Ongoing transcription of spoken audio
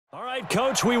All right,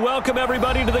 Coach, we welcome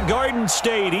everybody to the Garden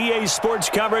State. EA Sports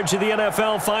coverage of the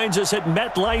NFL finds us at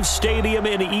MetLife Stadium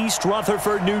in East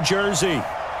Rutherford, New Jersey.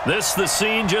 This the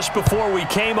scene just before we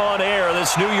came on air.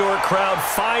 This New York crowd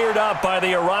fired up by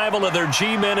the arrival of their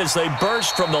G-men as they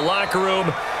burst from the locker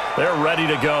room. They're ready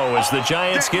to go as the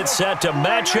Giants get set to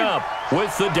match up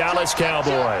with the Dallas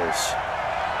Cowboys.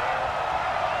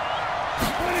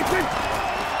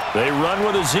 They run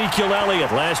with Ezekiel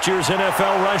Elliott, last year's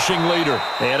NFL rushing leader.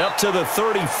 And up to the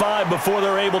 35 before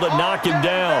they're able to knock him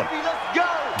down.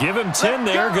 Give him 10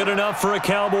 there, good enough for a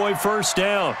Cowboy first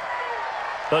down.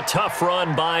 A tough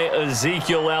run by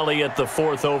Ezekiel Elliott, the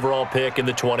 4th overall pick in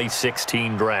the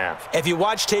 2016 draft. If you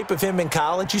watch tape of him in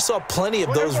college, you saw plenty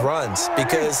of those runs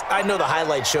because I know the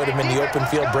highlights showed him in the open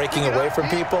field breaking away from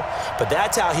people, but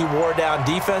that's how he wore down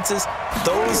defenses,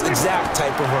 those exact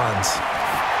type of runs.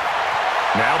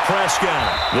 Now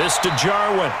Prescott, this to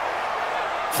Jarwin.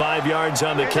 5 yards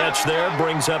on the catch there,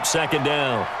 brings up second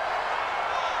down.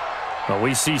 Well,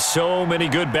 we see so many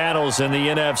good battles in the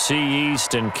NFC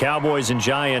East, and Cowboys and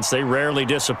Giants, they rarely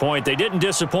disappoint. They didn't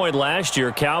disappoint last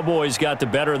year. Cowboys got the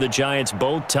better of the Giants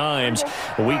both times.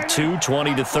 Week 2,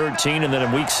 20-13, and then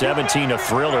in Week 17, a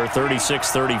thriller,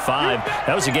 36-35.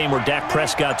 That was a game where Dak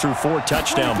Prescott threw 4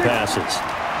 touchdown passes.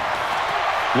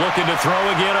 Looking to throw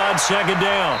again on second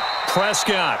down.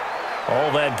 Prescott.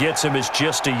 All that gets him is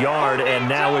just a yard, and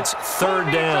now it's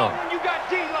third down.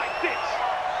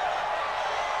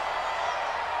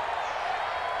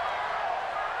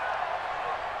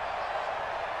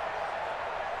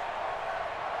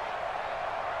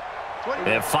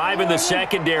 And 5 in the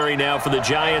secondary now for the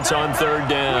Giants on third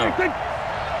down.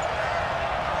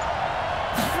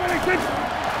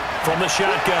 From the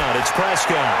shotgun, it's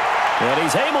Prescott. And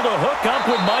he's able to hook up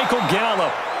with Michael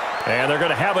Gallup. And they're going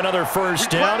to have another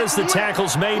first down as the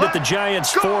tackle's made at the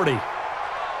Giants' 40.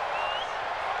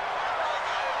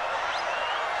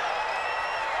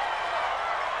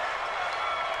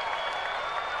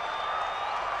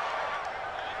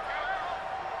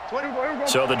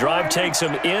 So the drive takes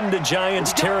him into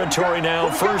Giants territory now.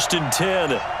 1st and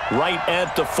 10, right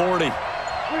at the 40.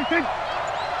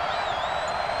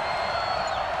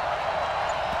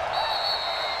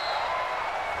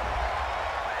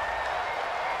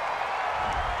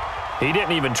 He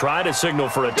didn't even try to signal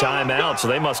for a timeout, so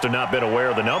they must have not been aware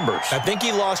of the numbers. I think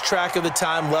he lost track of the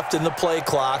time left in the play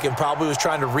clock and probably was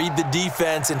trying to read the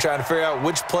defense and trying to figure out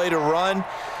which play to run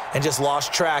and just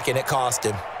lost track, and it cost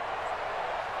him.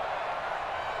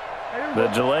 The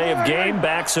delay of game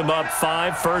backs him up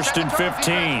 5, 1st and 15.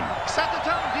 Set the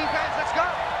tone, defense, let's go.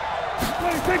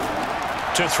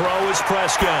 To throw is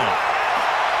Prescott.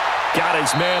 Got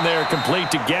his man there,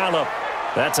 complete to Gallup.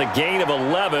 That's a gain of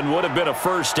 11. Would have been a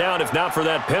first down if not for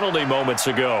that penalty moments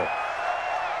ago.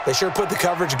 They sure put the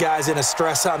coverage guys in a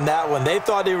stress on that one. They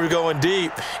thought they were going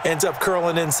deep. Ends up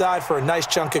curling inside for a nice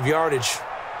chunk of yardage.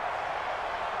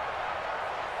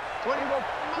 29.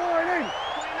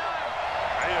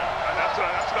 That's what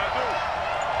I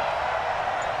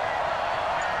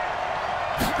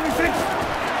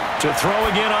do. To throw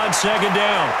again on second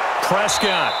down.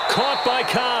 Prescott caught by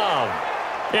Cobb.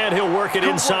 And he'll work it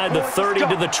inside the 30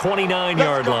 to the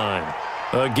 29-yard line.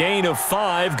 A gain of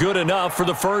 5, good enough for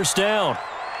the first down.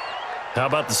 How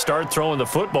about the start throwing the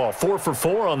football? 4 for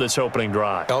 4 on this opening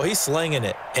drive. Oh, he's slinging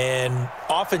it. And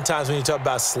oftentimes when you talk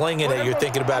about slinging it, you're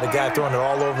thinking about a guy throwing it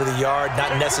all over the yard,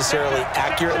 not necessarily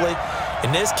accurately.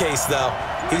 In this case, though,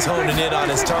 he's honing in on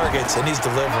his targets, and he's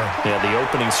delivering. Yeah, the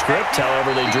opening script,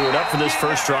 however, they drew it up for this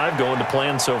first drive, going to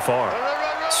plan so far.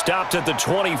 Stopped at the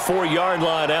 24-yard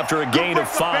line after a gain of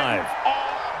 5.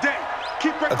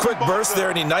 A quick burst there,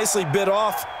 and he nicely bit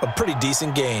off a pretty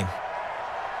decent gain.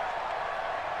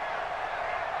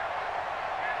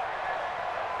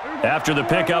 After the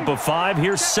pickup of 5,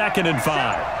 here's 2nd and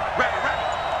 5.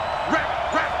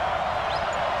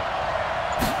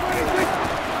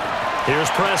 Here's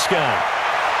Prescott.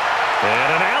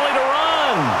 And an alley to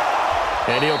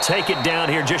run. And he'll take it down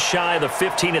here just shy of the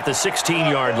 15 at the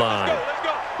 16-yard line.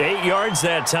 8 yards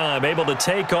that time, able to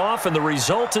take off, and the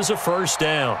result is a first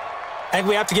down. I think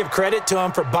we have to give credit to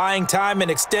him for buying time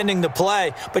and extending the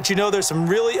play. But you know there's some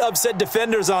really upset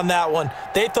defenders on that one.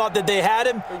 They thought that they had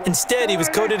him. Instead, he was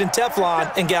coated in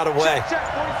Teflon and got away.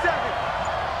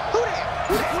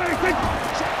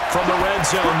 From the red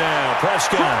zone now,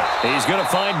 Prescott. He's going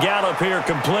to find Gallup here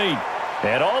complete.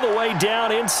 And all the way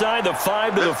down inside the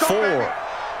 5 to the 4.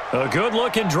 A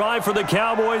good-looking drive for the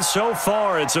Cowboys so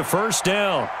far. It's a first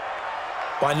down.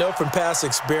 Well, I know from past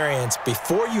experience,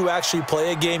 before you actually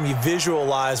play a game, you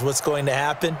visualize what's going to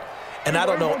happen. and I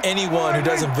don't know anyone who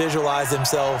doesn't visualize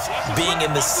themselves being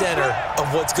in the center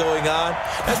of what's going on.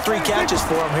 That's 3 catches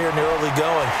for him here in the early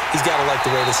going. He's got to like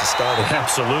the way this is starting.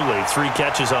 Absolutely. 3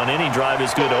 catches on any drive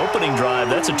is good. Opening drive,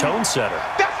 that's a tone setter.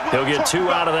 He'll get 2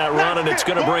 out of that run, and it's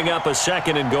going to bring up a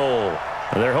 2nd and goal.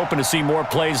 They're hoping to see more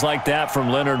plays like that from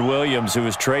Leonard Williams, who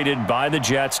was traded by the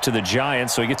Jets to the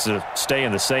Giants, so he gets to stay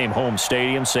in the same home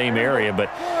stadium, same area, but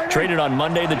traded on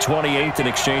Monday the 28th in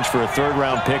exchange for a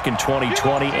 3rd-round pick in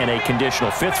 2020 and a conditional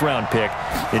 5th-round pick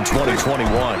in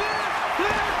 2021.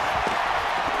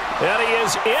 And he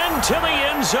is into the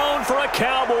end zone for a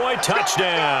Cowboy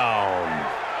touchdown.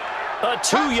 A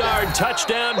 2-yard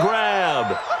touchdown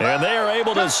grab, and they are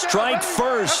able to strike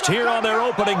first here on their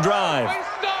opening drive.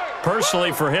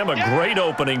 Personally, for him, a great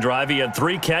opening drive. He had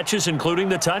 3 catches, including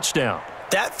the touchdown.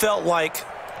 That felt like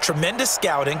tremendous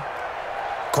scouting,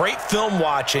 great film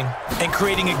watching, and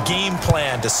creating a game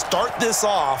plan to start this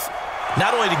off,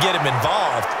 not only to get him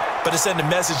involved, but to send a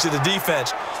message to the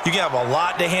defense. You can have a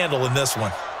lot to handle in this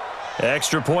one.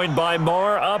 Extra point by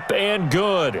Marr, up and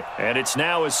good. And it's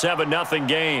now a 7-0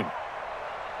 game.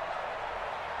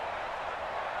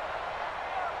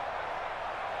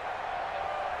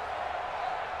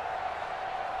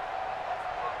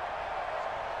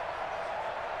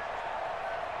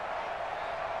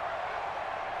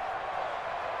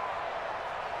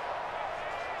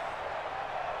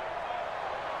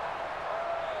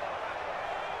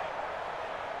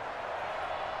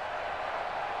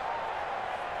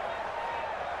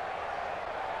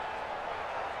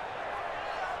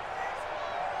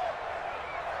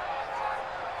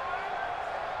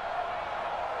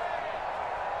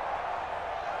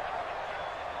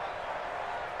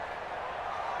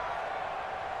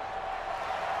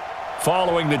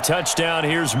 Following the touchdown,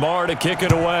 here's Marr to kick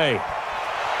it away.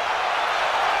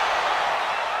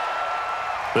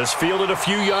 This fielded a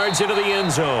few yards into the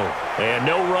end zone. And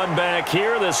no run back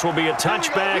here. This will be a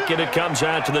touchback, and it comes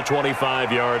out to the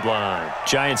 25-yard line.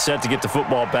 Giants set to get the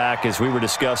football back, as we were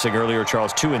discussing earlier,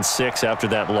 Charles, 2-6 after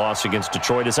that loss against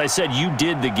Detroit. As I said, you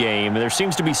did the game, and there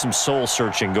seems to be some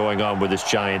soul-searching going on with this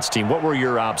Giants team. What were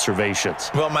your observations?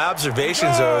 Well, my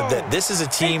observations are that this is a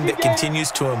team that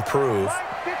continues to improve.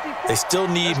 They still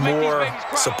need more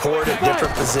support at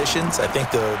different positions. I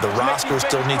think the roster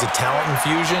still needs a talent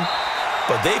infusion.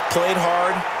 But they've played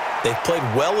hard. They've played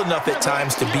well enough at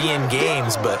times to be in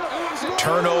games, but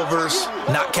turnovers,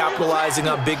 not capitalizing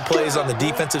on big plays on the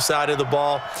defensive side of the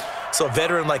ball. So a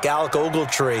veteran like Alec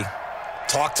Ogletree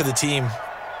talked to the team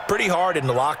pretty hard in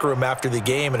the locker room after the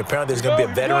game, and apparently there's going to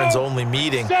be a veterans-only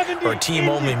meeting or a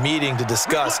team-only meeting to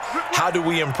discuss how do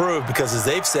we improve, because as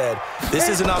they've said, this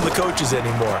isn't on the coaches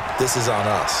anymore. This is on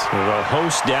us. They'll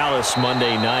host Dallas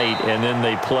Monday night, and then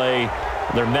they play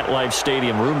their MetLife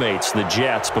Stadium roommates, the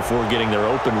Jets, before getting their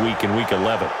open week in Week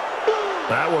 11.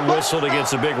 That one whistled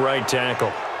against a big right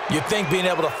tackle. You'd think being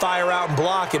able to fire out and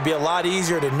block, it'd be a lot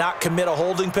easier to not commit a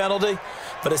holding penalty,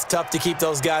 but it's tough to keep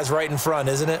those guys right in front,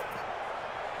 isn't it?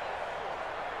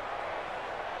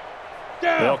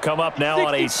 They'll come up now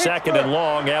on a 2nd and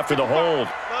long after the hold.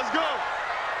 Let's go.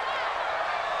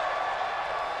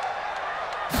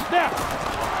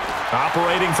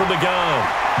 Operating from the gun,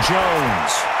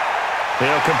 Jones.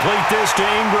 They'll complete this to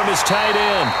Ingram as tight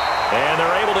end. And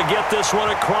they're able to get this one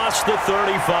across the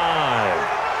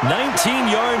 35. 19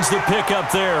 yards to pick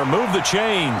up there. Move the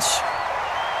chains.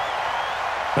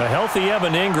 A healthy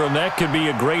Evan Ingram, that could be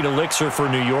a great elixir for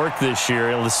New York this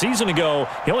year. The season ago,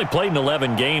 he only played in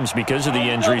 11 games because of the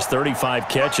injuries, 35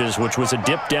 catches, which was a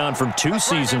dip down from 2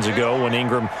 seasons ago when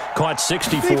Ingram caught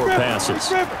 64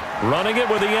 passes. Running it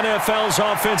with the NFL's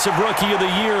Offensive Rookie of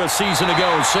the Year a season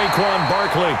ago, Saquon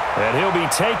Barkley. And he'll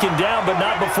be taken down, but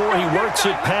not before he works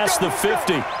it past the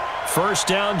 50. First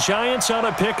down, Giants on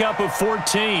a pickup of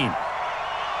 14.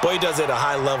 Boy, he does it at a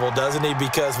high level, doesn't he?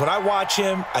 Because when I watch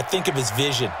him, I think of his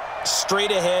vision.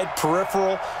 Straight ahead,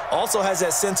 peripheral. Also has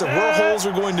that sense of where holes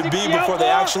are going to be before they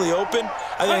actually open.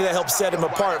 I think that helps set him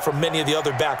apart from many of the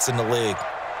other backs in the league.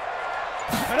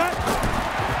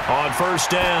 On first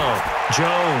down,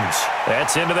 Jones.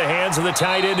 That's into the hands of the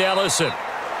tight end, Ellison.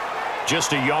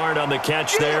 Just a yard on the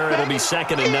catch there. It'll be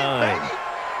 2nd and 9.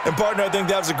 And, partner, I think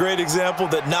that was a great example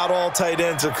that not all tight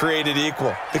ends are created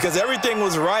equal, because everything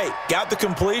was right. Got the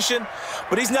completion,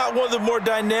 but he's not one of the more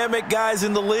dynamic guys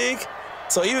in the league.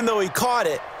 So even though he caught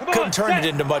it, couldn't turn it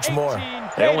into much more.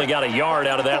 They only got a yard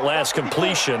out of that last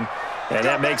completion, and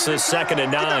that makes this 2nd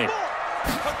and 9.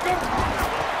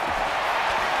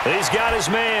 He's got his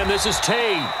man. This is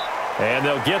Tate. And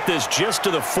they'll get this just to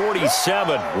the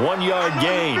 47. 1-yard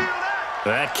gain.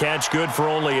 That catch good for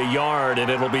only a yard, and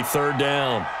it'll be 3rd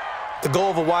down. The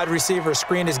goal of a wide receiver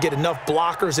screen is get enough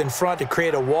blockers in front to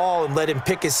create a wall and let him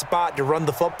pick his spot to run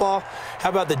the football. How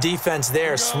about the defense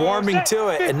there, swarming to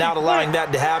it and not allowing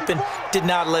that to happen? Did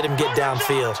not let him get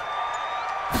downfield.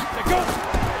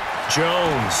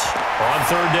 Jones on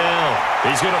third down.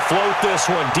 He's going to float this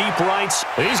one deep rights.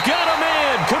 He's got a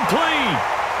man complete.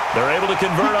 They're able to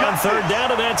convert on third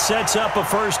down, and that sets up a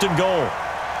 1st and goal.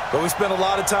 But we spent a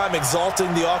lot of time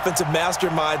exalting the offensive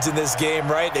masterminds in this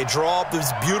game, right? They draw up these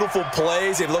beautiful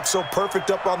plays. They look so perfect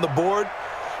up on the board.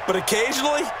 But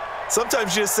occasionally,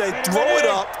 sometimes you just say, throw it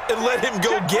up and let him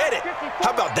go get it.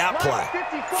 How about that play?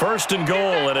 1st and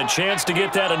goal, and a chance to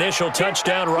get that initial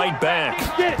touchdown right back.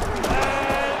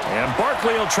 And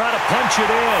Barkley will try to punch it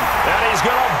in. And he's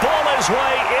going to ball his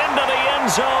way into the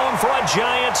end zone for a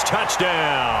Giants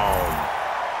touchdown.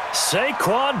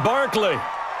 Saquon Barkley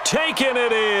taking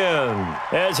it in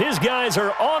as his guys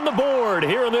are on the board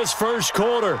here in this 1st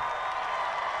quarter.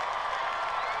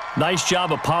 Nice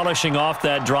job of polishing off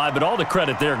that drive, but all the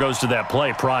credit there goes to that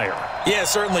play prior. Yeah, it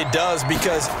certainly does,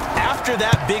 because after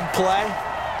that big play,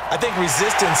 I think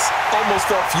resistance almost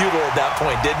felt futile at that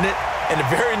point, didn't it? And the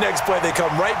very next play, they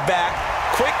come right back,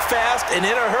 quick, fast, and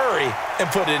in a hurry, and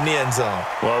put it in the end zone.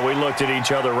 Well, we looked at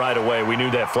each other right away. We knew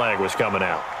that flag was coming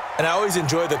out. And I always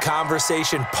enjoy the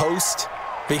conversation post,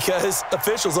 because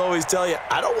officials always tell you,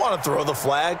 I don't want to throw the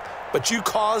flag, but you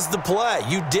caused the play.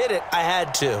 You did it. I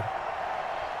had to.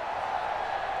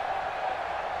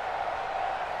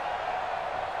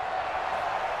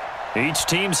 Each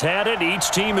team's had it. Each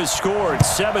team has scored.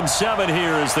 7-7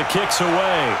 here as the kick's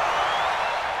away.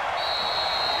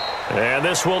 And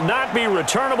this will not be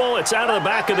returnable. It's out of the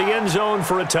back of the end zone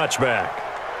for a touchback.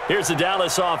 Here's the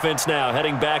Dallas offense now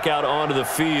heading back out onto the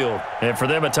field. And for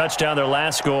them, a touchdown their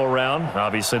last go-around.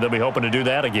 Obviously, they'll be hoping to do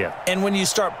that again. And when you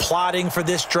start plotting for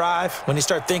this drive, when you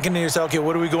start thinking to yourself, okay,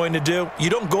 what are we going to do? You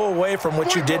don't go away from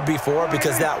what you did before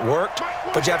because that worked,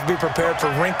 but you have to be prepared for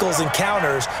wrinkles and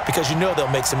counters because you know they'll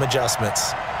make some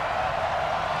adjustments.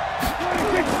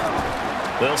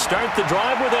 They'll start the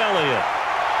drive with Elliott.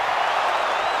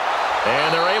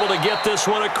 And they're able to get this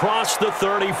one across the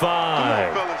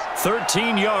 35.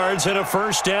 13 yards and a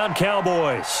 1st down,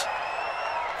 Cowboys.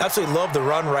 Absolutely love the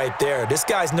run right there. This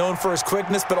guy's known for his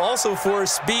quickness, but also for his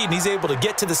speed, and he's able to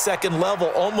get to the 2nd level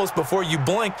almost before you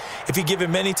blink if you give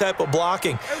him any type of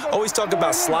blocking. Always talk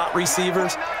about slot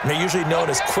receivers, and they're usually known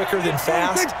as quicker than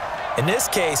fast. In this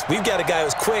case, we've got a guy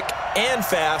who's quick and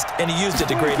fast, and he used it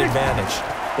to great advantage.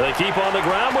 They keep on the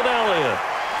ground with Elliott.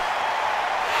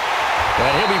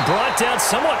 And he'll be brought down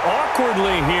somewhat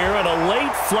awkwardly here, and a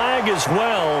late flag as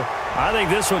well. I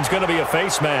think this one's going to be a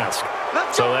face mask.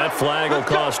 So that flag will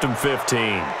cost him 15.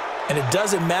 And it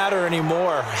doesn't matter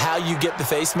anymore how you get the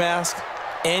face mask.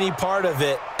 Any part of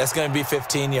it, that's going to be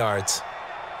 15 yards.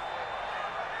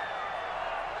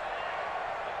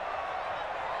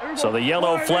 So the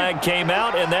yellow flag came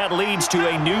out, and that leads to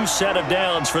a new set of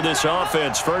downs for this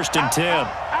offense. 1st and 10.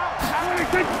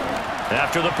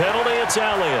 After the penalty, it's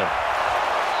Elliott.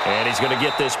 And he's going to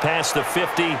get this past the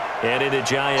 50 and into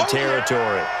Giant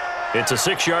territory. It's a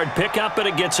 6-yard pickup, and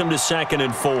it gets him to 2nd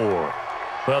and 4.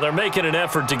 Well, they're making an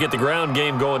effort to get the ground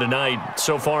game going tonight.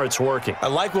 So far, it's working. I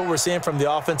like what we're seeing from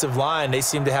the offensive line. They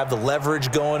seem to have the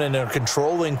leverage going, and they're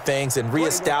controlling things and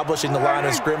reestablishing the line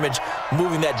of scrimmage,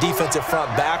 moving that defensive front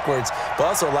backwards. But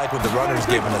also like what the runner's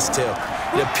giving us, too.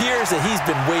 It appears that he's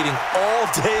been waiting all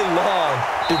day long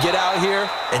to get out here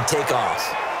and take off.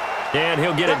 And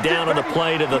he'll get it down on the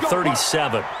play to the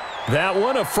 37. That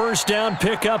one, a 1st down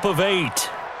pickup of 8.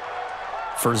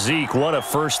 For Zeke, what a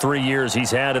first 3 years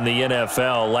he's had in the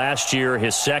NFL. Last year,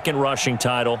 his 2nd rushing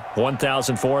title,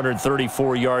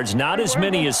 1,434 yards. Not as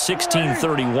many as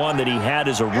 1,631 that he had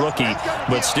as a rookie,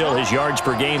 but still his yards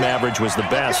per game average was the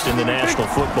best in the National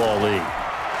Football League.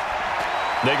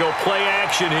 They go play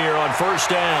action here on 1st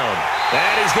down.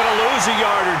 And he's going to lose a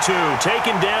yard or two,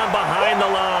 taken down behind the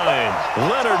line.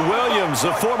 Leonard Williams,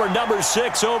 the former number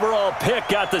 6 overall pick,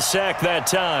 got the sack that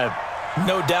time.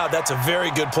 No doubt that's a very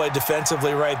good play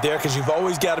defensively right there, because you've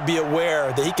always got to be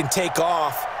aware that he can take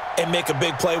off and make a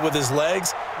big play with his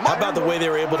legs. How about the way they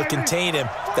were able to contain him?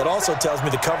 That also tells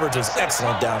me the coverage was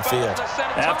excellent downfield.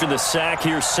 After the sack,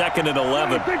 here's 2nd and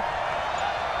 11.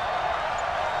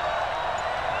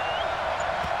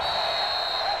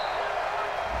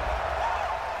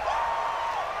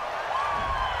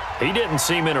 He didn't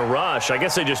seem in a rush. I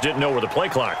guess they just didn't know where the play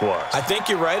clock was. I think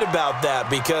you're right about that,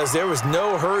 because there was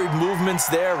no hurried movements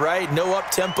there, right? No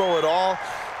up-tempo at all.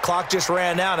 Clock just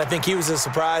ran out. I think he was as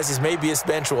surprised as maybe his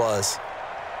bench was.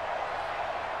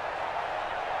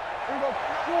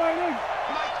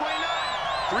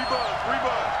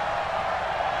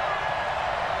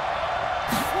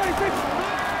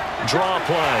 Draw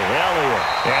play, Elliott.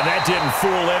 And that didn't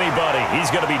fool anybody.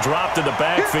 He's going to be dropped in the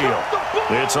backfield.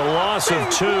 It's a loss of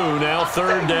 2, now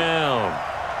 3rd down.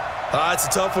 It's a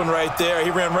tough one right there. He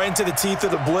ran right into the teeth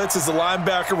of the blitz as the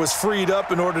linebacker was freed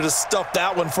up in order to stuff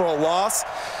that one for a loss.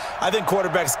 I think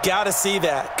quarterbacks got to see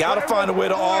that. Got to find a way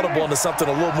to audible into something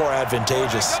a little more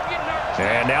advantageous.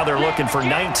 And now they're looking for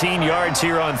 19 yards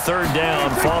here on 3rd down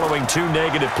following 2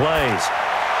 negative plays.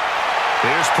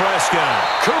 Here's Prescott.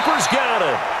 Cooper's got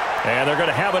it. And they're going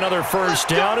to have another 1st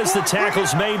down as the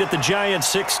tackle's made at the Giants'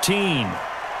 16.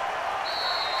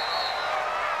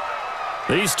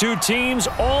 These two teams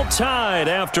all tied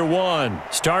after 1.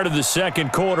 Start of the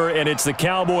 2nd quarter, and it's the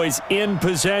Cowboys in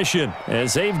possession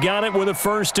as they've got it with a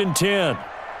 1st and 10.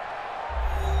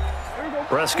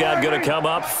 Prescott going to come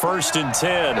up 1st and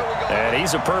 10. And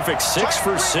he's a perfect 6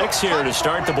 for 6 here to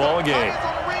start the ball game.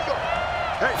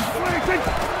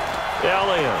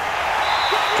 Elliott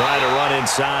trying to run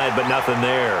inside, but nothing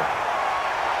there.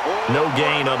 No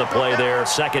gain on the play there.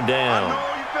 2nd down.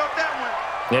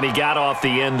 And he got off the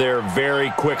end there very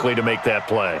quickly to make that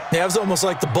play. Yeah, it was almost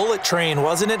like the bullet train,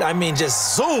 wasn't it? I mean,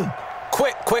 just zoom.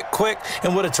 Quick, quick, quick.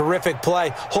 And what a terrific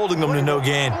play, holding them to no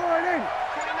gain.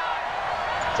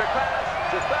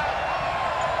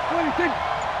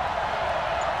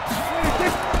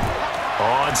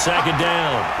 On 2nd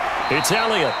down, it's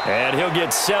Elliott. And he'll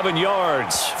get 7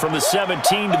 yards from the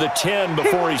 17 to the 10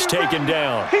 before he's taken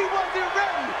down.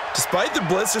 Despite the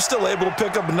blitz, they're still able to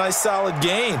pick up a nice solid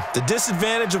gain. The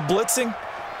disadvantage of blitzing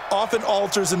often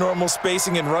alters the normal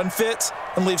spacing and run fits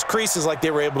and leaves creases like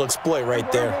they were able to exploit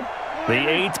right there. The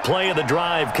 8th play of the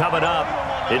drive coming up.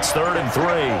 It's 3rd and 3.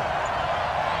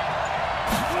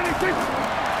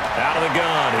 Out of the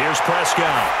gun, here's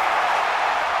Prescott.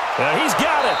 He's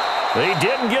got it. He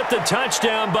didn't get the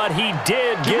touchdown, but he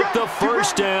did get the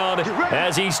 1st down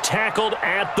as he's tackled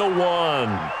at the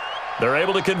 1. They're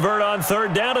able to convert on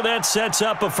 3rd down, and that sets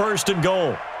up a 1st and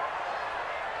goal.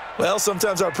 Well,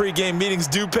 sometimes our pregame meetings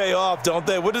do pay off, don't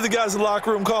they? What do the guys in the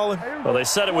locker room call him? Well, they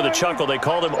said it with a chuckle. They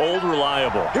called him Old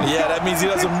Reliable. Yeah, that means he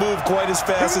doesn't move quite as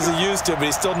fast as he used to, but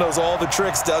he still knows all the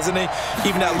tricks, doesn't he?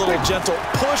 Even that little gentle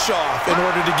push-off in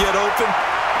order to get open,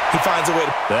 he finds a way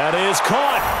to... That is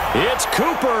caught. It's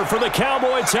Cooper for the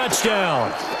Cowboy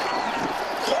touchdown.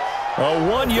 A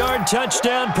 1-yard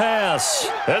touchdown pass,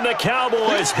 and the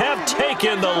Cowboys have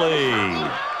taken the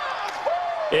lead.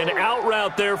 An out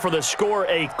route there for the score,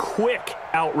 a quick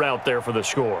out route there for the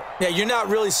score. Yeah, you're not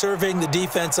really surveying the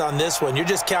defense on this one. You're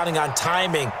just counting on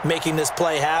timing, making this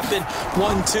play happen.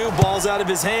 1-2, ball's out of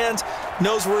his hands,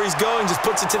 knows where he's going, just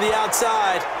puts it to the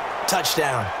outside.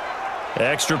 Touchdown.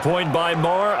 Extra point by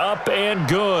Marr, up and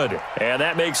good. And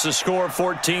that makes the score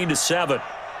 14-7.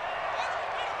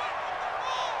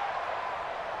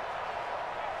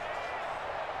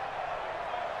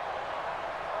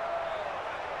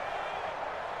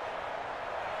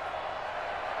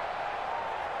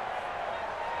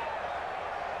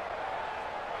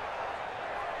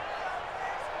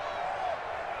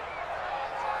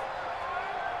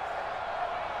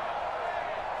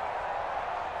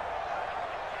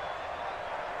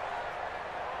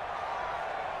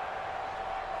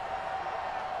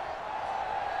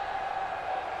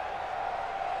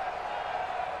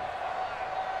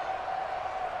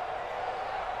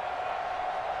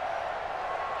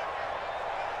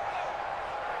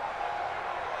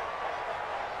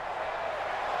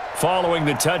 Following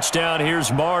the touchdown,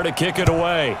 here's Marr to kick it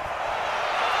away.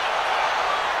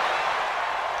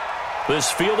 This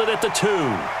fielded at the 2. And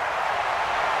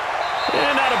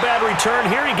not a bad return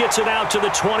here. He gets it out to the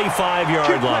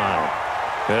 25-yard line.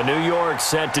 And New York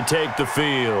set to take the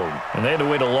field. And they had to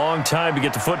wait a long time to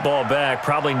get the football back.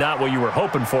 Probably not what you were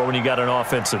hoping for when you got an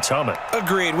offense that's humming.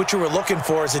 Agreed. What you were looking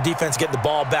for is the defense get the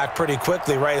ball back pretty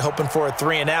quickly, right? Hoping for a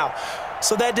 3 and out.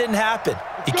 So that didn't happen.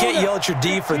 You can't yell at your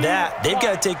D for that. They've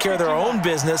got to take care of their own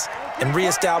business and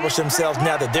reestablish themselves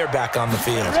now that they're back on the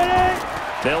field.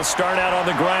 They'll start out on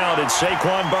the ground. It's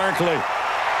Saquon Barkley.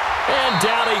 And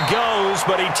down he goes,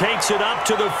 but he takes it up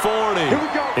to the 40.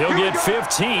 He'll get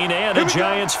 15 and a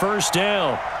Giants 1st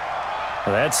down.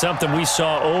 Well, that's something we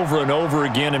saw over and over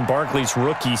again in Barkley's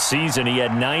rookie season. He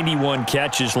had 91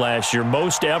 catches last year,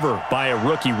 most ever by a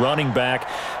rookie running back,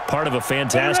 part of a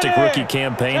fantastic rookie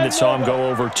campaign that saw him go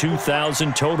over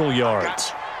 2,000 total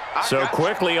yards. So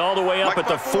quickly all the way up at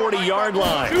the 40-yard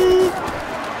line.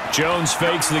 Jones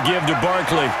fakes the give to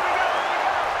Barkley.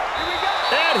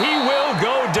 And he will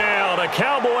go down. A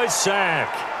Cowboys sack.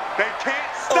 They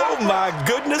can't Oh, my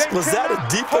goodness. Was that a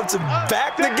defensive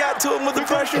back that got to him with the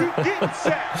pressure?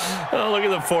 Oh, look at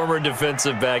the former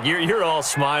defensive back. You're all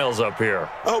smiles up here.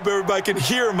 I hope everybody can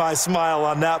hear my smile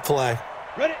on that play.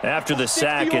 After the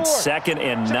sack, it's 2nd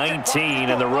and 19,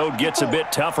 and the road gets a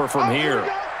bit tougher from here.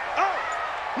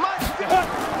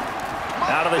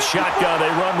 Out of the shotgun, they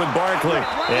run with Barkley,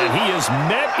 and he is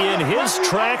met in his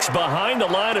tracks behind the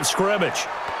line of scrimmage.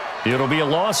 It'll be a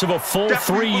loss of a full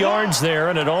 3 yards there,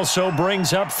 and it also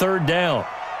brings up 3rd down.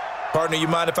 Partner, you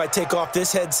mind if I take off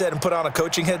this headset and put on a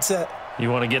coaching headset? You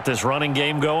want to get this running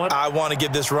game going? I want to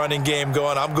get this running game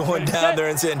going. I'm going down there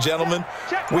and saying, gentlemen,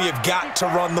 we have got to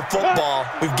run the football.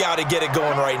 We've got to get it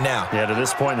going right now. Yeah, to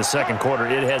this point in the 2nd quarter,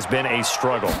 it has been a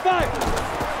struggle.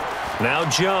 Now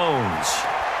Jones.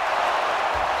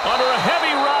 Under a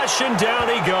heavy rush, and down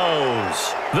he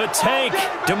goes. The tank,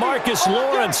 DeMarcus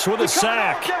Lawrence with a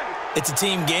sack. It's a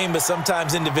team game, but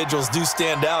sometimes individuals do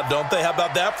stand out, don't they? How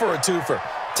about that for a twofer?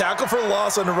 Tackle for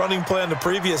loss on the running play on the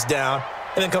previous down,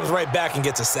 and then comes right back and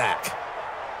gets a sack.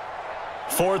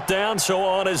 4th down, so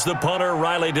on is the punter,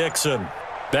 Riley Dixon.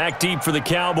 Back deep for the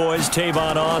Cowboys,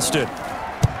 Tavon Austin.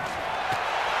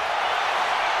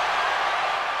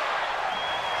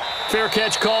 Fair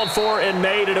catch called for and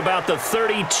made at about the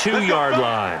 32-yard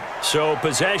line. So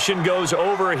possession goes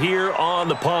over here on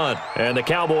the punt. And the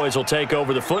Cowboys will take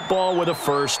over the football with a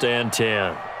 1st and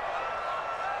 10.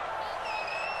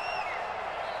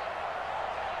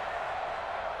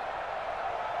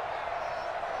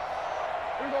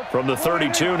 From the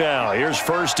 32 now, here's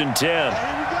 1st and 10.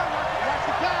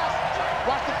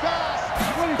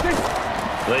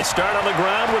 They start on the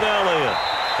ground with Elliott.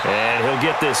 And he'll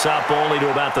get this up only to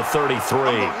about the 33.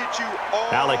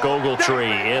 Alec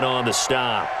Ogletree in on the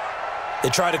stop. They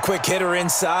tried a quick hitter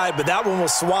inside, but that one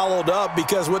was swallowed up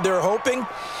because what they're hoping,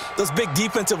 those big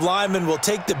defensive linemen will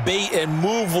take the bait and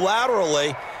move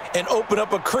laterally and open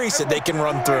up a crease that they can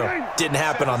run through. Didn't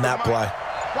happen on that play.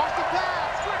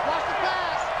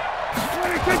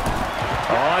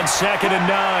 On 2nd and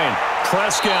 9,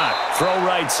 Prescott, throw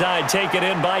right side, taken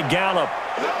in by Gallup.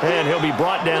 And he'll be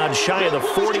brought down shy of the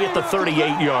 40 at the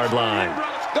 38-yard line.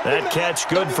 That catch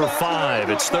good for 5.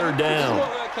 It's 3rd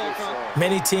down.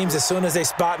 Many teams, as soon as they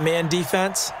spot man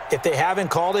defense, if they haven't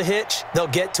called a hitch, they'll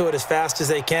get to it as fast as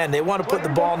they can. They want to put the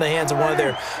ball in the hands of one of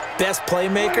their best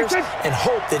playmakers and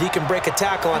hope that he can break a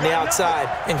tackle on the outside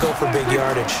and go for big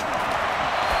yardage.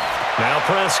 Now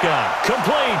Prescott,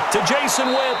 complete to Jason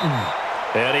Witten.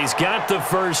 And he's got the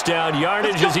 1st down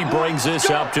yardage as he brings this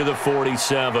up to the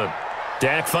 47.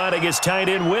 Dak finding his tight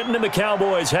end Witten, and the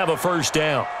Cowboys have a 1st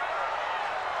down.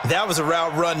 That was a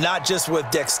route run not just with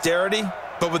dexterity,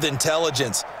 but with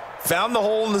intelligence. Found the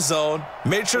hole in the zone,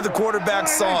 made sure the quarterback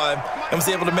saw him, and was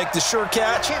able to make the sure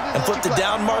catch and put the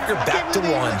down marker back to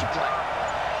 1.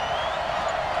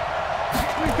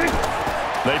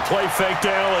 They play fake to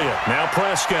Elliott. Now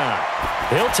Prescott.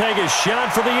 He'll take a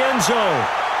shot for the end zone.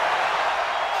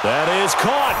 That is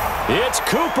caught. It's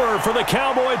Cooper for the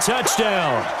Cowboy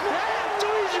touchdown.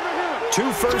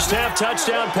 2 first-half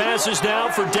touchdown passes now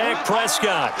for Dak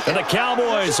Prescott. And the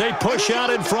Cowboys, they push out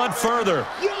in front further.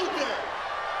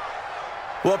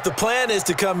 Well, if the plan is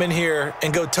to come in here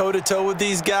and go toe-to-toe with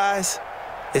these guys,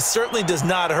 it certainly does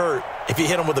not hurt if you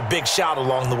hit them with a big shot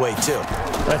along the way, too.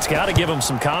 That's got to give them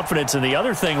some confidence. And the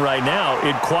other thing right now,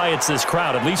 it quiets this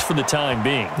crowd, at least for the time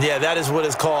being. Yeah, that is what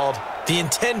is called the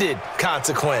intended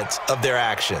consequence of their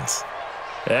actions.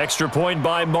 Extra point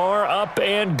by Marr, up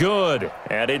and good.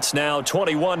 And it's now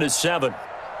 21-7.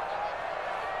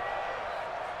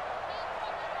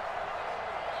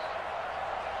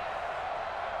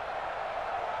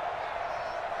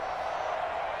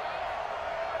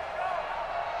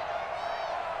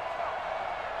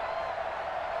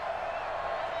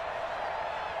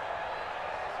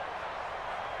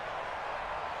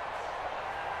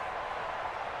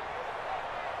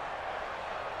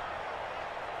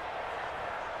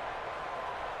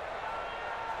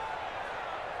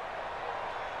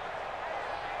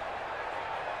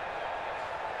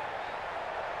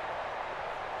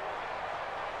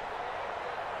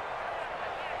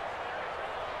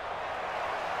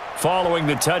 Following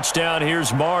the touchdown,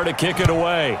 here's Marr to kick it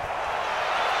away.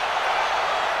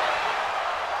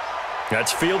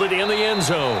 That's fielded in the end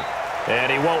zone.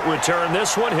 And he won't return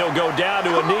this one. He'll go down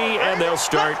to a knee, and they'll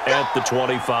start at the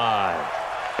 25.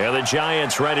 And the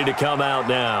Giants ready to come out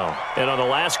now. And on the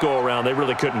last go-around, they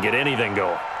really couldn't get anything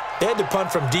going. They had to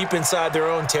punt from deep inside their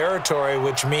own territory,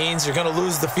 which means you're going to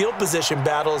lose the field position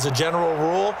battle as a general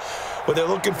rule. What they're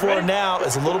looking for now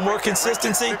is a little more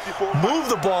consistency, move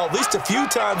the ball at least a few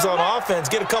times on offense,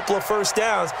 get a couple of first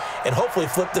downs, and hopefully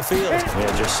flip the field.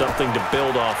 Yeah, just something to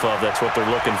build off of. That's what they're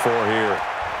looking for here.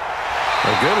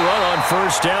 A good run on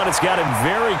first down. It's got him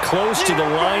very close to the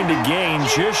line to gain,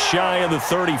 just shy of the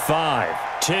 35.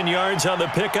 10 yards on the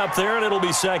pickup there, and it'll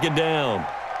be second down.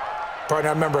 Partner,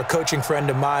 I remember a coaching friend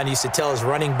of mine used to tell his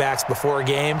running backs before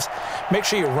games, make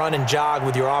sure you run and jog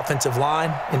with your offensive line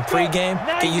in pregame.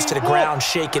 Get used to the ground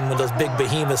shaking when those big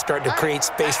behemoths start to create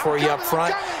space for you up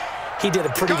front. He did a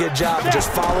pretty good job of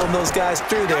just following those guys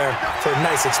through there for a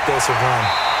nice explosive run.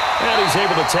 And he's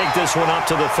able to take this one up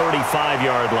to the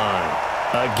 35-yard line.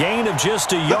 A gain of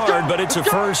just a yard, but it's a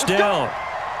first down.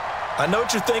 I know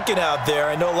what you're thinking out there.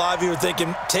 I know a lot of you are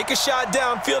thinking, take a shot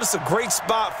downfield. It's a great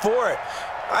spot for it.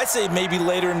 I'd say maybe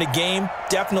later in the game,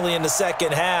 definitely in the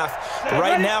second half. But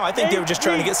right now, I think they were just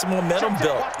trying to get some momentum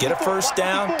built. Get a first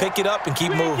down, pick it up, and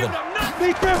keep moving.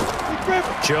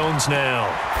 Jones now.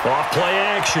 Off play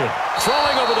action.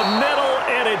 Throwing over the middle,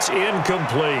 and it's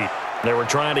incomplete. They were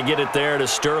trying to get it there to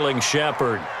Sterling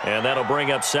Shepard, and that'll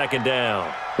bring up second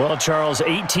down. Well, Charles,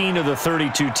 18 of the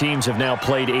 32 teams have now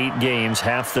played 8 games,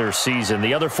 half their season.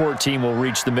 The other 14 will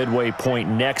reach the midway point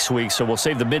next week, so we'll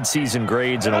save the midseason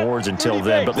grades and awards until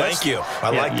then. But thank you. I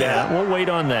like that. Yeah, we'll wait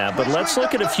on that. But let's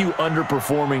look at a few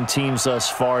underperforming teams thus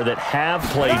far that have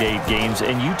played 8 games,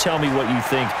 and you tell me what you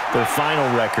think their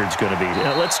final record's going to be.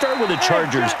 Now, let's start with the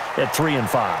Chargers at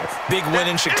 3-5. Big win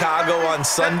in Chicago on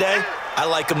Sunday. I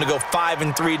like them to go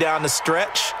 5-3 down the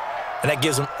stretch, and that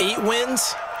gives them 8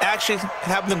 wins. Actually,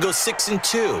 have them go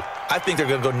 6-2. I think they're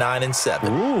going to go 9-7.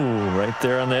 Ooh, right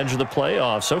there on the edge of the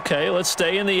playoffs. Okay, let's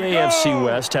stay in the AFC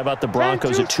West. How about the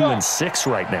Broncos at 2-6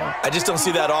 right now? I just don't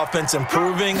see that offense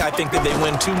improving. I think that they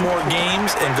win 2 more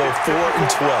games and go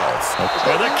 4-12.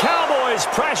 And the Cowboys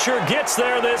pressure gets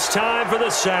there this time for the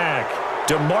sack.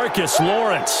 DeMarcus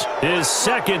Lawrence, his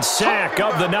second sack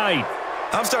of the night.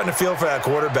 I'm starting to feel for that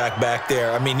quarterback back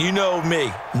there. I mean, you know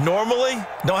me. Normally,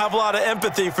 don't have a lot of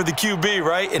empathy for the QB,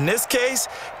 right? In this case,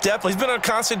 definitely. He's been on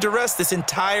constant duress this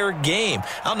entire game.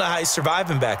 I don't know how he's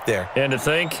surviving back there. And to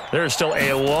think, there's still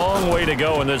a long way to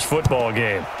go in this football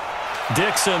game.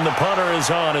 Dixon, the punter, is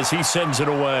on as he sends it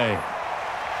away.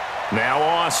 Now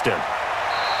Austin.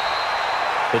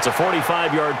 It's a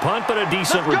 45-yard punt, but a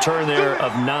decent return there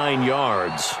of 9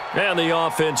 yards. And the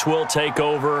offense will take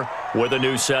over with a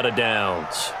new set of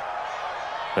downs.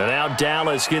 And now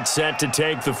Dallas gets set to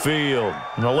take the field.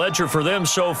 And the ledger for them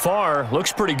so far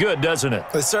looks pretty good, doesn't it?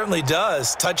 It certainly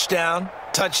does. Touchdown,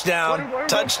 touchdown,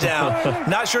 touchdown.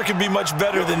 Not sure it can be much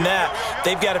better than that.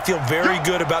 They've got to feel very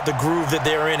good about the groove that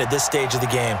they're in at this stage of the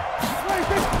game.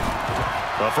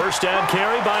 A first down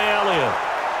carry by Elliott.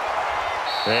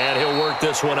 And he'll work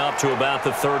this one up to about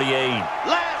the 38.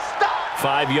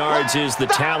 5 yards is the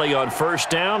tally on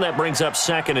first down. That brings up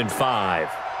 2nd and 5.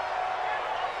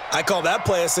 I call that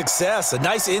play a success. A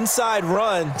nice inside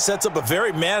run sets up a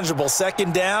very manageable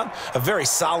second down. A very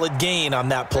solid gain on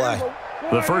that play.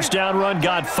 The first down run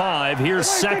got 5. Here's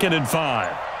 2nd and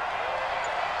 5.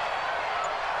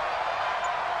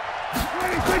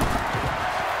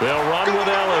 They'll run with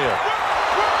Elliott.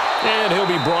 And he'll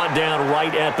be brought down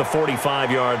right at the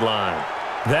 45-yard line.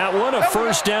 That one, a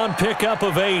first down pickup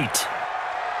of 8.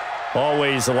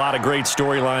 Always a lot of great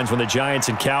storylines when the Giants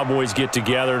and Cowboys get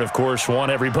together. And, of course, one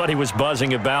everybody was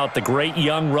buzzing about, the great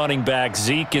young running back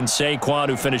Zeke and Saquon,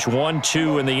 who finished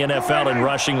 1-2 in the NFL in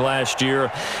rushing last year.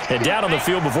 And down on the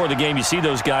field before the game, you see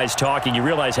those guys talking. You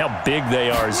realize how big they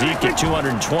are. Zeke at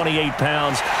 228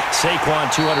 pounds,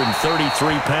 Saquon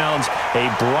 233 pounds.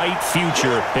 A bright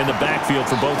future in the backfield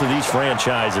for both of these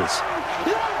franchises.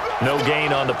 No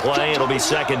gain on the play. It'll be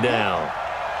second down.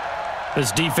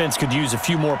 This defense could use a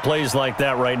few more plays like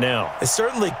that right now. It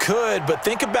certainly could, but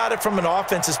think about it from an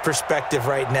offense's perspective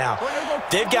right now.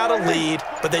 They've got a lead,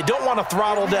 but they don't want to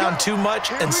throttle down too much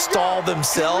and stall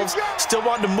themselves. Still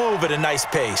want to move at a nice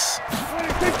pace.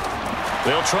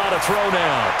 They'll try to throw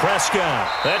now.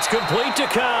 Prescott. That's complete to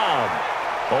Cobb.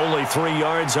 Only 3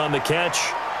 yards on the catch.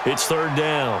 It's third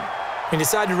down. He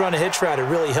decided to run a hitch route. It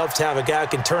really helps to have a guy who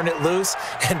can turn it loose.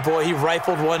 And, boy, he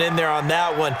rifled one in there on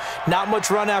that one. Not much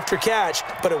run after catch,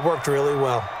 but it worked really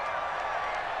well.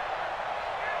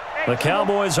 The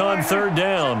Cowboys on third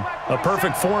down. A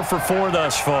perfect 4 for 4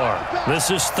 thus far.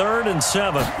 This is 3rd and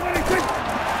 7.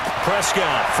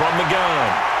 Prescott from the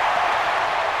gun.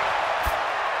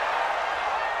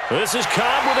 This is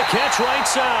Cobb with a catch right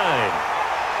side.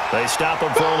 They stop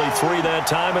him for only 3 that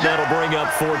time, and that'll bring up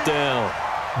 4th down.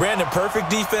 Brandon, perfect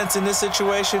defense in this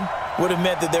situation. would have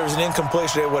meant that there was an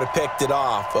incompletion. They would have picked it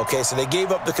off. Okay, so they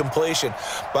gave up the completion.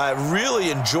 But I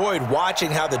really enjoyed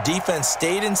watching how the defense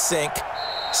stayed in sync,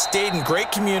 stayed in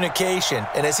great communication,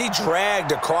 and as he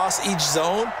dragged across each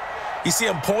zone, you see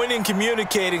him pointing,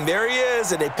 communicating. There he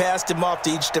is, and they passed him off to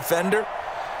each defender.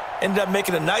 Ended up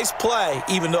making a nice play,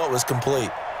 even though it was complete.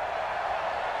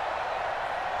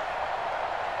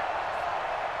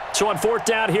 So on 4th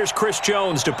down, here's Chris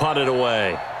Jones to punt it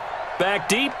away. Back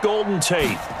deep, Golden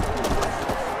Tate.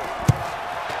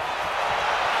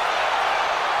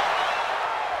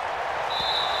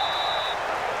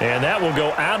 And that will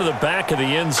go out of the back of the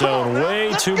end zone.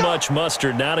 Way too much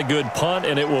mustard. Not a good punt,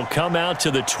 and it will come out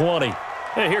to the 20.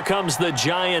 And here comes the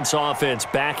Giants offense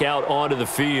back out onto the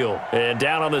field. And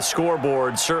down on the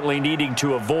scoreboard, certainly needing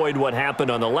to avoid what happened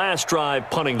on the last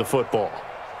drive, punting the football.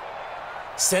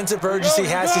 Sense of urgency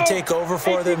has to take over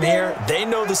for them here. They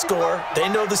know the score. They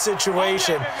know the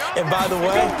situation. And by the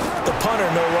way, the punter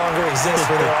no longer exists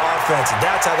for their offense.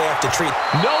 That's how they have to treat.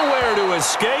 Nowhere to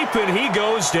escape, and he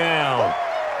goes down.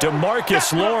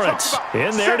 DeMarcus Lawrence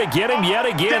in there to get him yet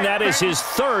again. That is his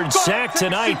 3rd sack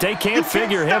tonight. They can't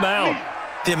figure him out.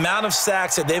 The amount of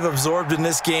sacks that they've absorbed in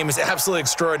this game is absolutely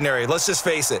extraordinary. Let's just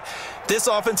face it. This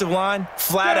offensive line,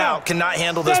 flat out, cannot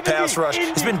handle this pass rush.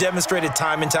 It's been demonstrated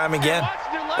time and time again.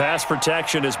 Pass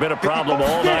protection has been a problem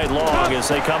all night long as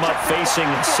they come up facing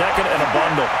 2nd and a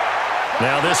bundle.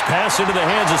 Now this pass into the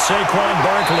hands of Saquon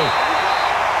Barkley.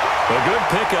 A good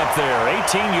pickup there,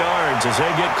 18 yards as they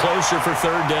get closer for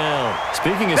 3rd down.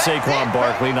 Speaking of Saquon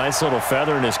Barkley, nice little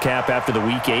feather in his cap after the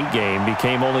Week 8 game.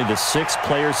 Became only the 6th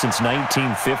player since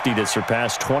 1950 to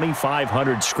surpass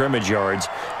 2,500 scrimmage yards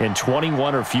in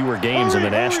 21 or fewer games in the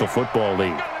National Football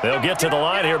League. They'll get to the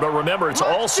line here, but remember, it's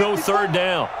also 3rd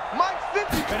down.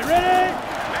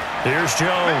 Here's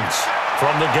Jones.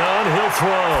 From the gun, he'll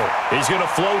throw. He's going to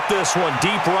float this one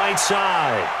deep right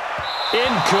side.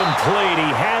 Incomplete.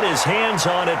 He had his hands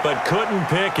on it but couldn't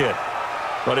pick it.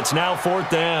 But it's now 4th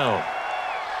down.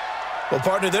 Well,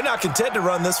 partner, they're not content to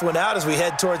run this one out as we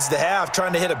head towards the half,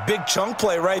 trying to hit a big chunk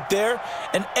play right there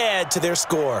and add to their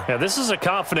score. Yeah, this is a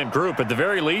confident group. At the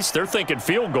very least, they're thinking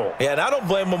field goal. Yeah, and I don't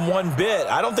blame them one bit.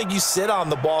 I don't think you sit on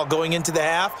the ball going into the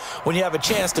half when you have a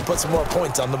chance to put some more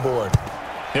points on the board.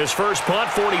 His first punt,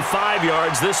 45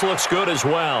 yards. This looks good as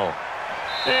well.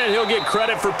 And he'll get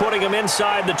credit for putting him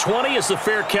inside the 20 as the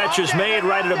fair catch is made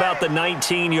right at about the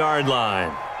 19-yard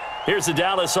line. Here's the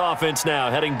Dallas offense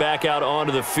now heading back out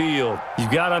onto the field.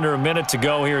 You've got under a minute to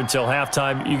go here until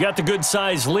halftime. You got the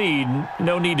good-sized lead.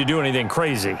 No need to do anything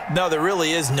crazy. No, there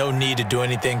really is no need to do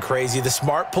anything crazy. The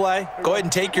smart play, go ahead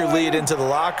and take your lead into the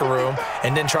locker room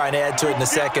and then try and add to it in the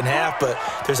second half. But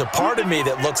there's a part of me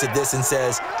that looks at this and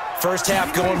says, first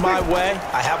half going my way,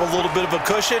 I have a little bit of a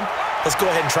cushion. Let's go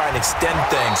ahead and try and extend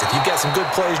things. If you've got some good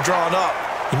plays drawn up,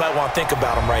 you might want to think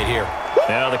about them right here.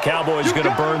 Now the Cowboys are going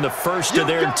to burn the first of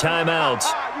their timeouts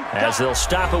as they'll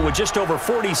stop it with just over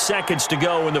 40 seconds to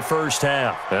go in the first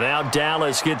half. And now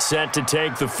Dallas gets set to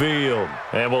take the field.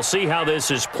 And we'll see how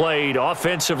this is played.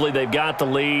 Offensively, they've got the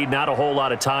lead. Not a whole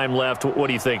lot of time left. What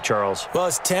do you think, Charles? Well,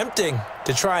 it's tempting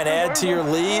to try and add to your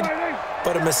lead,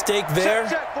 but a mistake there,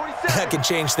 that can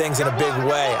change things in a big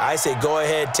way. I say go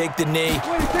ahead, take the knee,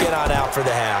 get on out for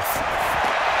the half.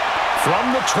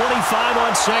 From the 25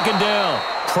 on 2nd down,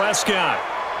 Prescott.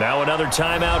 Now another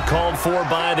timeout called for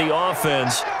by the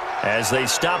offense as they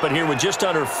stop it here with just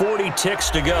under 40 ticks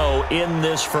to go in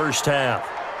this first half.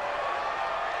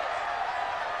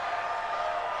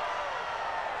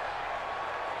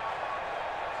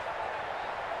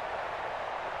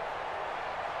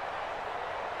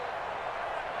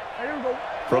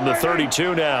 From the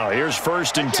 32 now, here's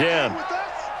 1st and 10.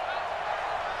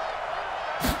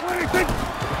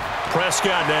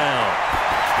 Prescott now.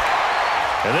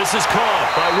 And this is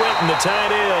caught by Witten, the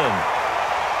tight end.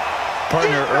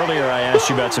 Partner, earlier I asked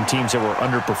you about some teams that were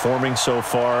underperforming so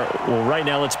far. Well, right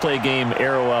now let's play a game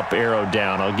arrow up, arrow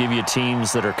down. I'll give you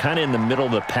teams that are kind of in the middle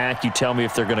of the pack. You tell me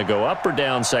if they're going to go up or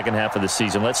down second half of the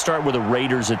season. Let's start with the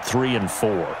Raiders at 3 and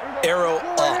 4. Arrow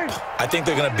up. I think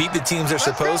they're going to beat the teams they're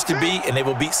supposed to beat, and they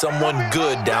will beat someone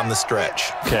good down the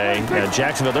stretch. Okay. Now,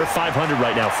 Jacksonville, they're 500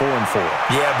 right now, 4 and 4.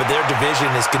 Yeah, but their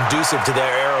division is conducive to their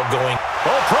arrow going.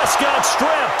 Oh, Prescott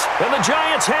stripped, and the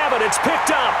Giants have it. It's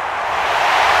picked up.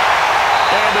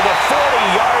 And to the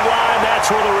 40-yard line, that's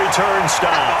where the return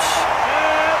stops.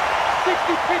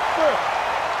 60 Pittsburgh.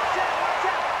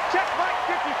 Check Mike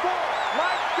 54.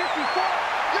 Mike 54.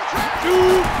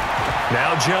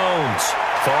 Now Jones.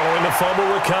 Following the fumble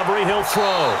recovery, he'll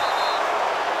throw.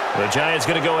 The Giants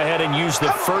going to go ahead and use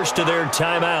the first of their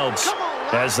timeouts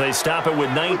as they stop it with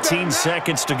 19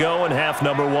 seconds to go in half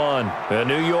number one. And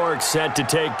New York set to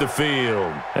take the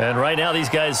field. And right now these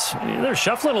guys, they're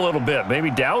shuffling a little bit, maybe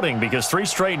doubting, because 3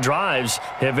 straight drives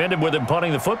have ended with them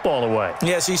punting the football away.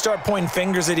 Yeah, so you start pointing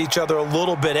fingers at each other a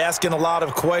little bit, asking a lot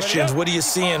of questions. What are you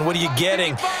seeing? What are you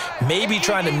getting? Maybe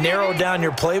trying to narrow down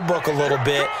your playbook a little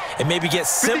bit and maybe get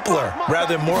simpler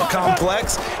rather than more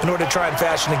complex in order to try and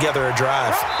fashion together a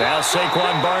drive. Now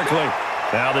Saquon Barkley.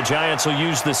 Now the Giants will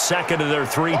use the second of their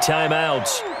 3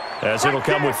 timeouts, as it'll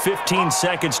come with 15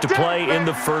 seconds to play in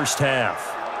the first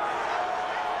half.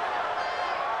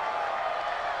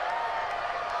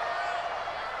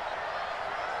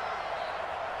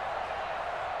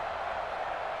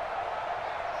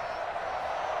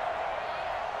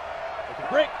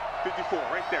 Break. 54,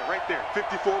 right there.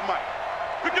 54, Mike.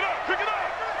 Pick it up. Pick it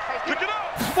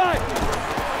up. 5.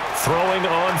 Throwing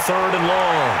on 3rd and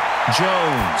long.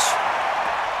 Jones.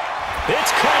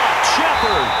 It's caught.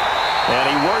 Shepard. And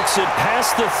he works it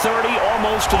past the 30,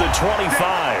 almost to the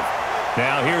 25.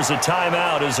 Now here's a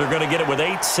timeout as they're going to get it with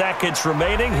 8 seconds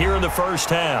remaining here in the first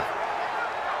half.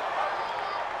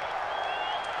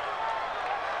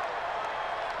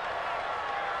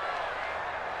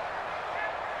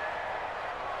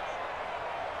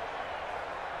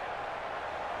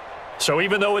 So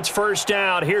even though it's first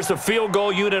down, here's the field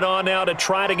goal unit on now to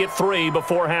try to get 3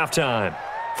 before halftime.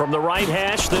 From the right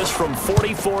hash, this from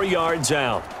 44 yards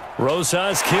out.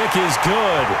 Rosa's kick is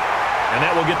good. And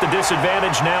that will get the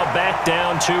disadvantage now back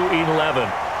down to 11.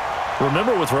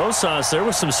 Remember, with Rosas, there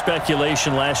was some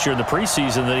speculation last year in the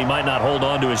preseason that he might not hold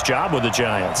on to his job with the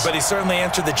Giants. But he certainly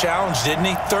answered the challenge, didn't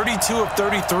he? 32 of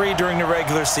 33 during the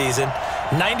regular season.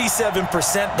 97%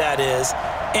 that is.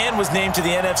 And was named to the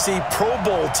NFC Pro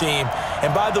Bowl team.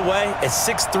 And by the way, at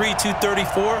 6'3",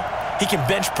 234, he can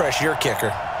bench press your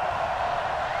kicker.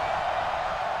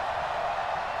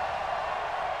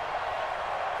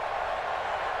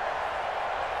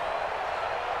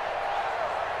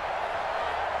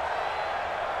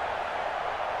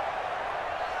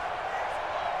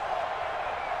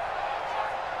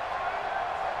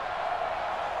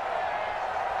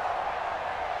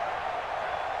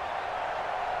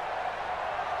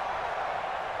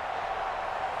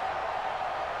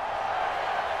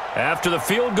 After the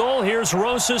field goal, here's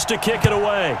Rosas to kick it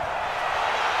away.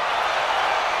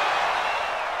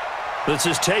 This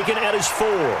is taken at his 4.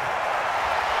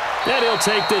 And he'll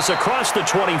take this across the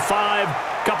 25,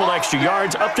 couple extra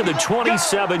yards up to the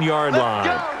 27-yard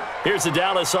line. Here's the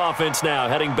Dallas offense now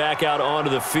heading back out onto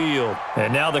the field.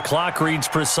 And now the clock reads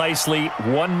precisely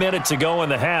 1 minute to go in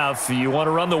the half. You want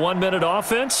to run the 1-minute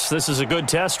offense? This is a good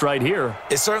test right here.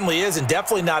 It certainly is, and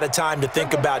definitely not a time to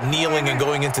think about kneeling and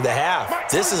going into the half.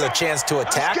 This is a chance to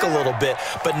attack a little bit,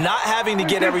 but not having to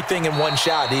get everything in one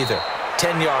shot either.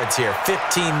 10 yards here,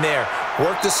 15 there.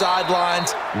 Work the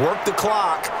sidelines, work the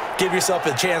clock. Give yourself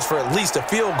a chance for at least a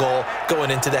field goal going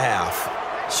into the half.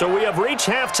 So we have reached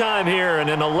halftime here in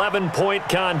an 11-point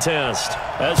contest.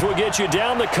 As we'll get you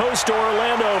down the coast to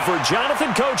Orlando for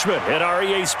Jonathan Coachman at our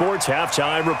EA Sports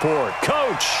Halftime Report.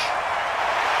 Coach!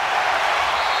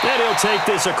 And he'll take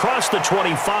this across the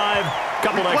 25,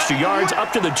 couple extra yards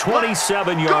up to the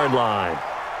 27-yard line.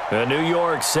 And New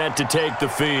York set to take the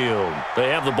field. They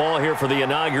have the ball here for the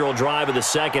inaugural drive of the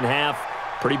second half.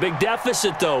 Pretty big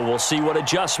deficit, though. We'll see what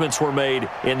adjustments were made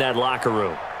in that locker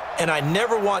room. And I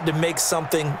never want to make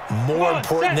something more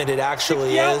important than it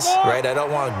actually is, right? I don't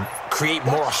want to create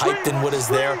more hype than what is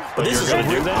there. But this is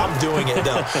I'm doing it,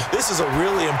 though. This is a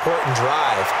really important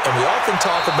drive. And we often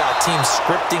talk about teams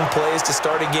scripting plays to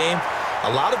start a game.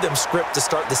 A lot of them script to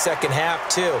start the second half,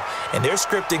 too. And they're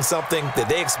scripting something that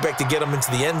they expect to get them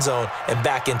into the end zone and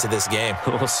back into this game.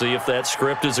 We'll see if that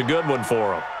script is a good one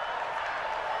for them.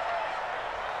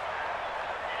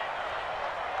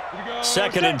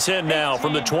 2nd and 10 now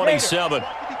from the 27.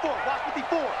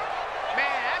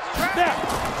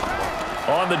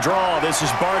 On the draw, this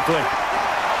is Barkley.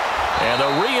 And the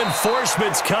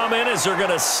reinforcements come in as they're going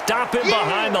to stop him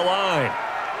behind the line.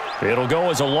 It'll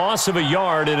go as a loss of a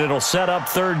yard, and it'll set up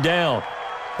 3rd down.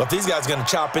 Well, if these guys are going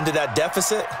to chop into that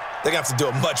deficit, they're going to have to do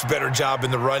a much better job in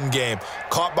the run game.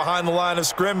 Caught behind the line of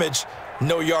scrimmage,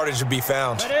 no yardage to be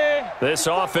found. This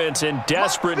offense in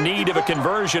desperate need of a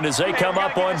conversion as they come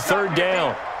up on 3rd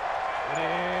down.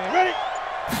 Ready.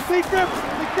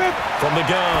 From the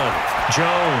gun,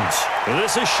 Jones.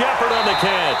 This is Shepard on the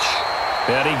catch.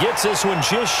 And he gets this one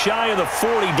just shy of the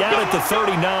 40, down at the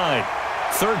 39.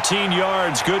 13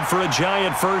 yards, good for a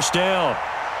Giant first down.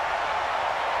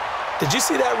 Did you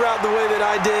see that route the way that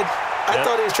I did? I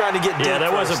thought he was trying to get deep. Yeah,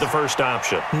 that wasn't the first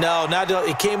option. No,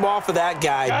 it came off of that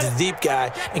guy, the deep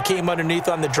guy, and came underneath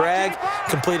on the drag,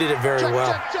 completed it very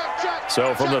well.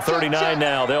 So from the 39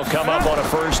 now, they'll come up on a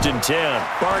 1st and 10.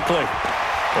 Barkley.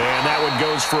 And that one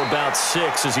goes for about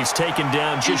 6 as he's taken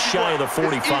down just shy of the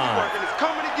 45.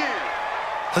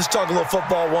 Let's talk a little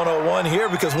football 101 here,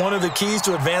 because one of the keys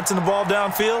to advancing the ball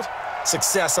downfield,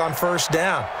 success on 1st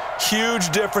down. Huge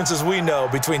difference, as we know,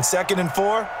 between 2nd and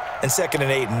 4 and 2nd and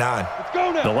 8 and 9.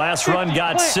 The last run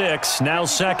got 6, now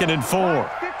 2nd and 4.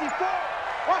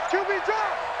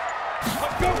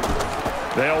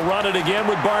 They'll run it again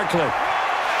with Barkley.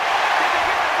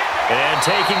 And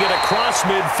taking it across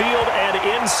midfield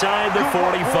and inside the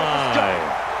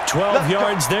 45. 12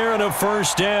 yards there and a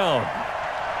 1st down.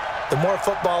 The more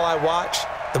football I watch,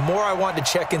 the more I want to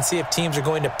check and see if teams are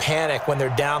going to panic when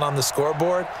they're down on the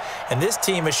scoreboard. And this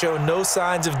team has shown no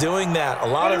signs of doing that. A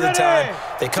lot of the time,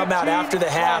 they come out after the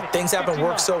half. Things haven't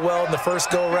worked so well in the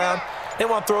first go-around. They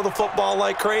want to throw the football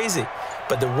like crazy.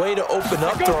 But the way to open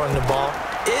up throwing the ball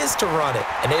is to run it.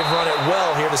 And they've run it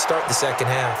well here to start the second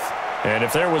half. And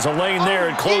if there was a lane there,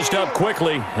 it closed up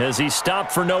quickly as he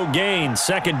stopped for no gain.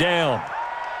 2nd down.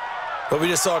 But we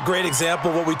just saw a great example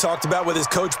of what we talked about with his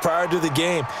coach prior to the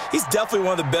game. He's definitely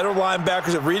one of the better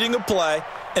linebackers at reading a play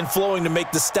and flowing to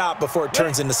make the stop before it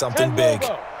turns into something big.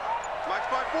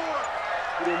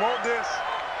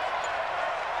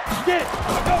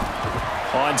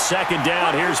 On 2nd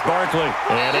down, here's Barkley.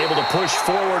 And able to push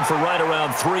forward for right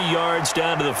around 3 yards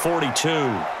down to the 42.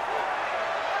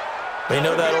 You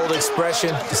know that old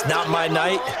expression, it's not my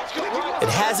night? It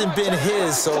hasn't been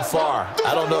his so far.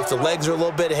 I don't know if the legs are a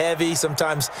little bit heavy.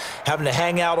 Sometimes having to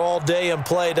hang out all day and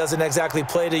play doesn't exactly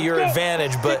play to your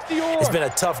advantage, but it's been a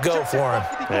tough go for him.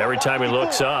 Every time he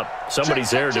looks up, somebody's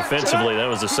there defensively. That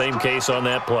was the same case on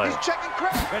that play.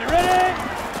 Ready.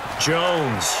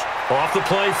 Jones off the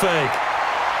play fake.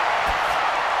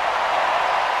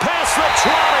 Past the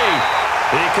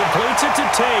 20. He completes it to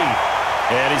Tate.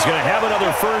 And he's going to have another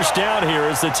 1st down here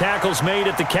as the tackle's made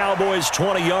at the Cowboys'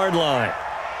 20-yard line.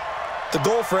 The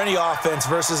goal for any offense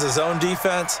versus his own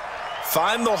defense,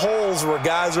 find the holes where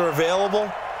guys are available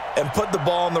and put the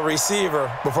ball on the receiver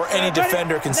before any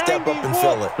defender can step up and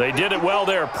fill it. They did it well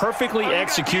there. Perfectly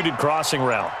executed crossing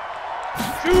route.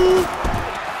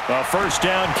 A 1st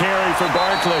down carry for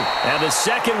Barkley. And the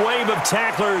second wave of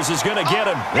tacklers is going to get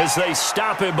him as they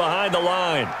stop him behind the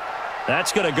line.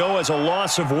 That's going to go as a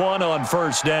loss of 1 on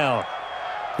 1st down.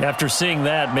 After seeing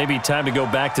that, maybe time to go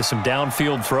back to some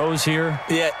downfield throws here.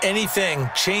 Yeah, anything.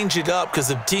 Change it up, because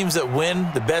the teams that win,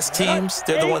 the best teams,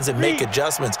 they're the ones that make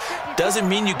adjustments. Doesn't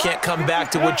mean you can't come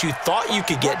back to what you thought you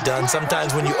could get done.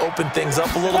 Sometimes when you open things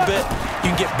up a little bit,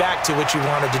 you can get back to what you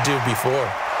wanted to do before.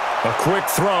 A quick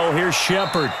throw. Here's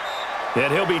Shepard.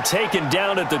 And he'll be taken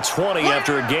down at the 20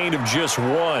 after a gain of just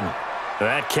 1.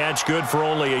 That catch good for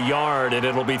only a yard, and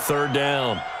it'll be 3rd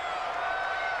down.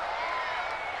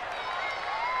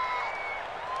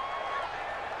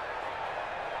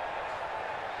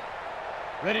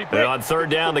 And on 3rd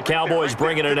down, the Cowboys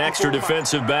bring in an extra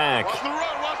defensive back.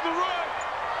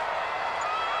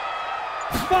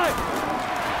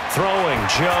 Throwing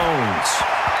Jones.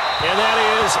 And that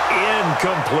is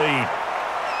incomplete.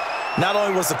 Not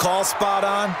only was the call spot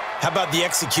on, how about the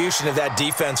execution of that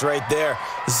defense right there?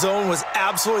 The zone was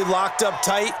absolutely locked up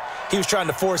tight. He was trying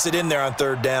to force it in there on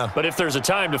 3rd down. But if there's a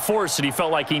time to force it, he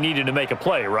felt like he needed to make a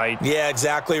play, right? Yeah,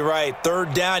 exactly right.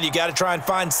 3rd down, you got to try and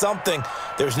find something.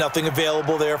 There's nothing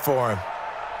available there for him.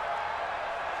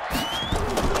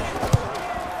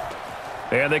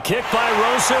 And the kick by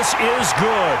Rosas is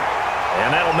good.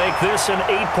 And that'll make this an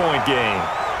 8-point game.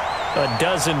 A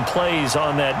dozen plays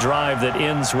on that drive that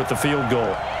ends with the field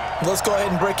goal. Let's go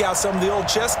ahead and break out some of the old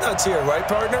chestnuts here, right,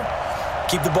 partner?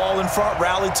 Keep the ball in front,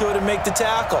 rally to it, and make the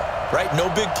tackle, right?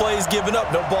 No big plays given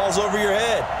up, no balls over your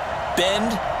head.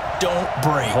 Bend, don't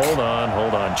break. Hold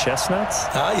on. Chestnuts?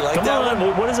 You like Come that on.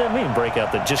 one? What does that mean, break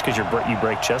out? That just because you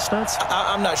break chestnuts?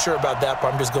 I'm not sure about that,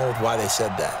 but I'm just going with why they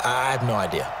said that. I have no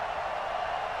idea.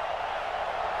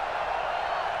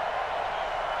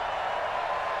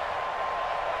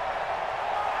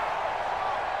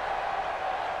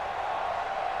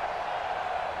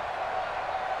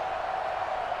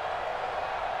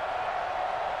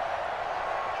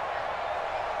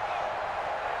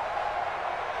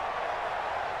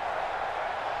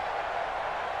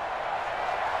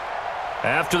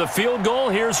 After the field goal,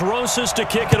 here's Rosas to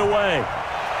kick it away.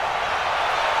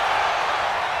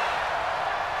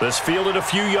 This fielded a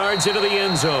few yards into the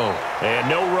end zone. And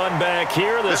no run back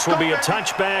here. This will be a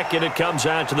touchback, and it comes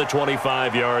out to the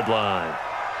 25-yard line.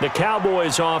 The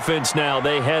Cowboys offense now,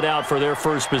 they head out for their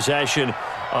first possession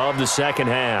of the second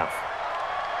half.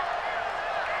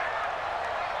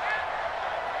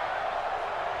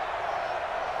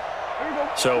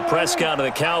 So Prescott of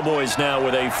the Cowboys now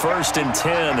with a 1st and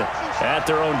 10 at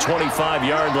their own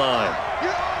 25-yard line.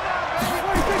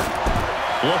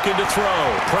 Looking to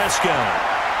throw. Prescott.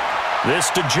 This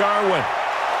to Jarwin.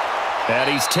 And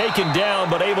he's taken down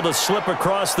but able to slip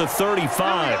across the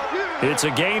 35. It's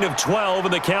a gain of 12,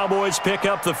 and the Cowboys pick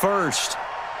up the first.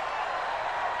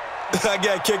 I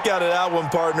got a kick out of that one,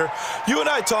 partner. You and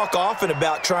I talk often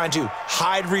about trying to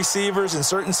hide receivers in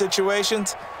certain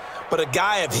situations, but a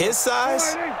guy of his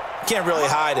size, can't really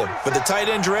hide him. But the tight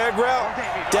end drag route,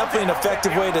 definitely an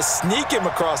effective way to sneak him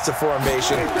across the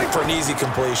formation for an easy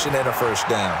completion and a first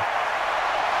down.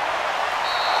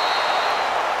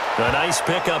 A nice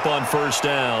pickup on first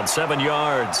down, 7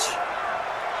 yards.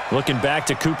 Looking back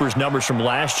to Cooper's numbers from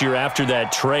last year after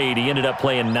that trade, he ended up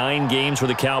playing 9 games with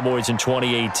the Cowboys in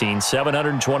 2018,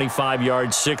 725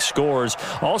 yards, 6 scores.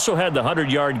 Also had the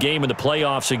 100-yard game in the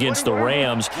playoffs against the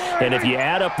Rams. And if you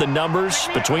add up the numbers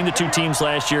between the two teams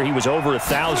last year, he was over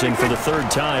 1,000 for the 3rd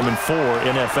time in 4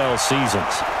 NFL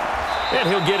seasons. And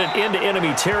he'll get it into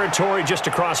enemy territory just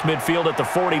across midfield at the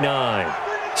 49.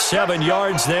 7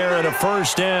 yards there and a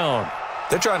first down.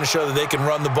 They're trying to show that they can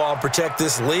run the ball and protect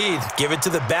this lead. Give it to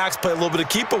the backs, play a little bit of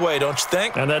keep away, don't you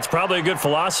think? And that's probably a good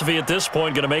philosophy at this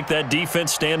point, going to make that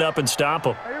defense stand up and stop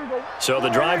them. So the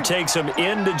drive takes them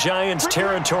into Giants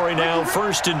territory now,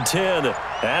 1st and 10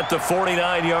 at the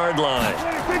 49-yard line.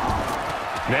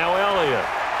 Now Elliott.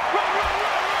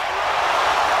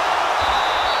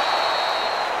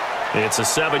 It's a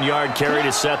 7-yard carry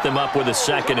to set them up with a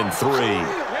 2nd and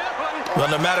 3. Well,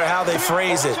 no matter how they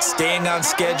phrase it, staying on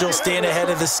schedule, staying ahead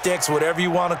of the sticks, whatever you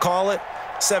want to call it,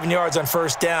 7 yards on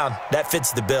first down, that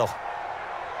fits the bill.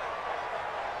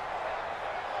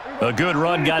 A good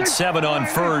run, got 7 on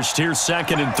first. Here's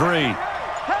 2nd and 3.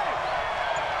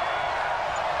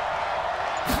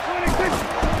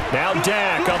 Now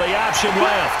Dak on the option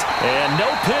left. And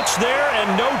no pitch there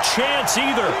and no chance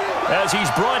either as he's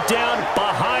brought down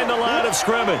behind the line of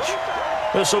scrimmage.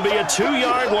 This will be a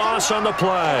 2-yard loss on the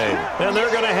play, and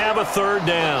they're going to have a 3rd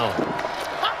down.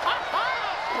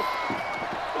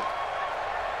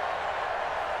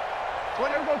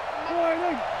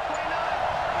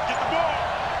 Get the ball.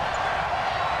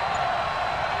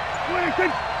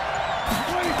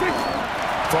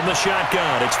 From the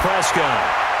shotgun, it's Prescott.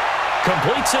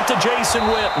 Completes it to Jason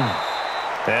Witten.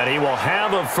 And he will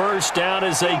have a first down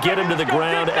as they get him to the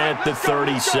ground at the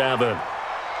 37.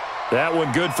 That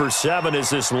one good for 7 as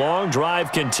this long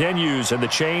drive continues and the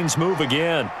chains move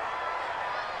again.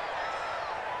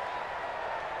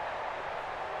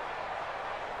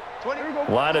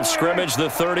 Line of scrimmage, the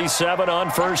 37 on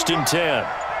 1st and 10.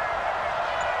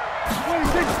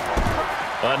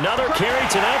 Another carry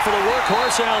tonight for the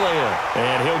workhorse Elliott.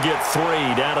 And he'll get 3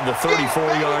 down to the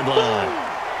 34-yard line.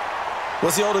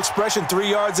 What's the old expression, 3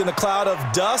 yards in a cloud of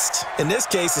dust? In this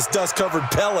case, it's dust-covered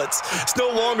pellets. It's no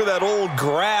longer that old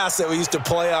grass that we used to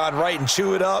play on, right, and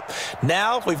chew it up.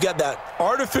 Now we've got that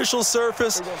artificial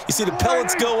surface. You see the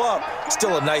pellets go up.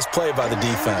 Still a nice play by the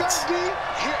defense.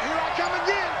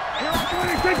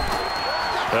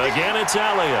 Again, it's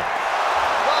Elliott.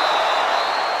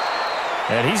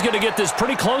 And he's going to get this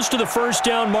pretty close to the first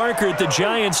down marker at the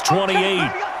Giants' 28.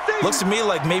 Looks to me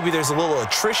like maybe there's a little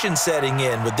attrition setting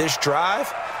in with this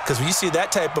drive, because when you see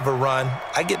that type of a run,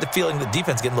 I get the feeling the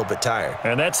defense is getting a little bit tired.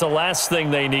 And that's the last thing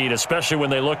they need, especially when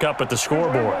they look up at the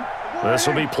scoreboard. This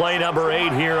will be play number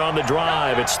 8 here on the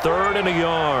drive. It's 3rd and a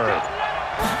yard.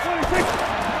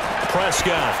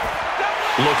 Prescott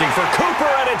looking for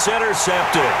Cooper, and it's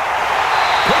intercepted.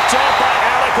 Picked off by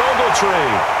Alec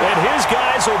Ogletree. And his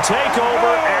guys will take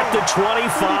over at the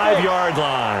 25-yard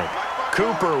line.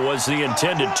 Cooper was the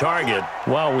intended target.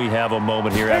 While we have a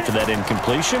moment here after that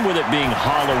incompletion, with it being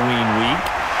Halloween week,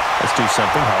 let's do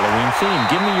something Halloween themed.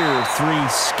 Give me your 3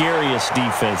 scariest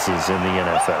defenses in the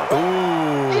NFL.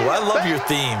 Ooh, I love your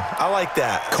theme. I like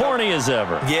that. Corny as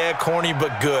ever. Yeah, corny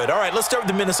but good. All right, let's start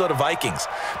with the Minnesota Vikings,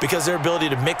 because their ability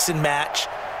to mix and match,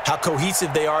 how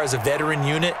cohesive they are as a veteran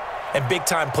unit, and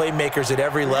big-time playmakers at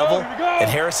every level. And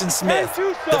Harrison Smith,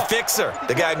 the fixer,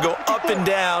 the guy can go up and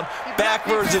down,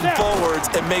 backwards and forwards,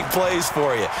 and make plays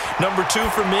for you. Number 2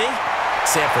 for me,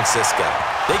 San Francisco.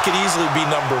 They could easily be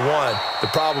number 1. The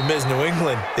problem is New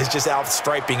England is just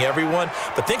outstriping everyone.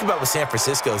 But think about what San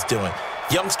Francisco is doing.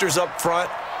 Youngsters up front,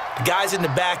 guys in the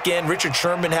back end, Richard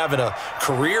Sherman having a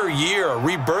career year, a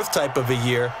rebirth type of a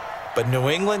year. But New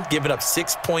England giving up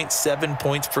 6.7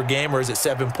 points per game, or is it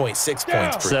 7.6 points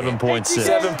per game? 7.6.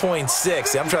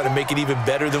 7.6. I'm trying to make it even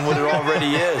better than what it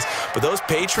already is. But those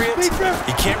Patriots,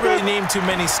 you can't really name too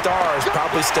many stars.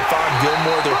 Probably Stephon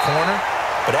Gilmore, their corner.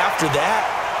 But after that,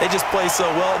 they just play so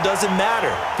well it doesn't matter.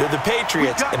 They're the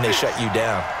Patriots, and they shut you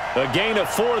down. A gain of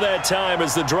 4 that time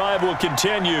as the drive will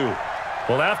continue.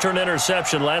 Well, after an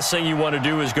interception, last thing you want to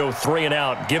do is go 3 and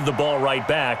out, give the ball right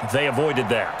back. They avoided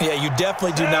that. Yeah, you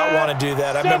definitely do not want to do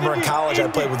that. I remember in college I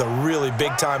played with a really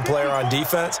big-time player on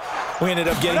defense. We ended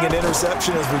up getting an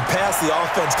interception as we passed the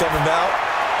offense coming out.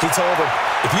 He told him,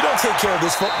 if you don't take care of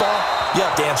this football, you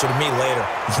have to answer to me later.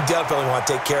 You definitely want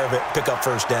to take care of it, pick up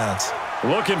first downs.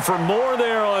 Looking for more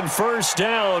there on first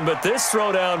down, but this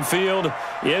throw downfield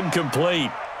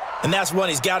incomplete. And that's one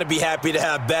he's got to be happy to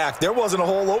have back. There wasn't a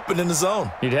hole open in the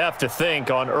zone. You'd have to think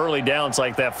on early downs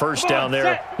like that first down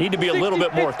there, need to be a little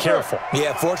bit more careful.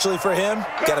 Yeah, fortunately for him,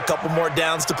 got a couple more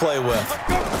downs to play with.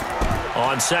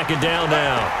 On second down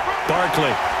now,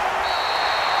 Barkley.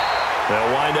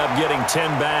 They'll wind up getting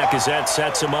 10 back as that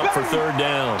sets him up for third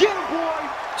down.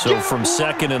 So from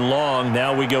second and long,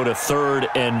 now we go to third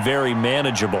and very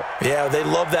manageable. Yeah, they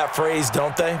love that phrase,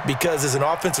 don't they? Because as an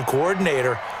offensive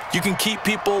coordinator, you can keep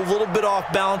people a little bit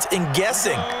off balance and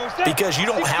guessing because you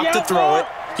don't have to throw it.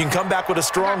 You can come back with a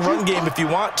strong run game if you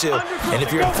want to. And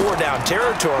if you're in 4-down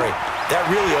territory, that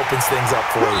really opens things up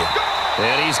for you.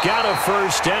 And he's got a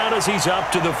first down as he's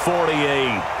up to the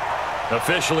 48.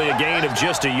 Officially a gain of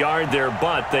just a yard there,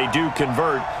 but they do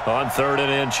convert on 3rd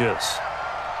and inches.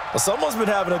 Well, someone's been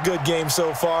having a good game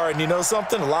so far, and you know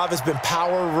something? A lot of it's been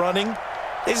power running.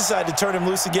 They decided to turn him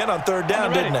loose again on 3rd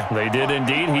down, didn't they? They did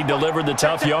indeed. He delivered the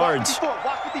tough yards. Here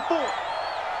we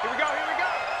go,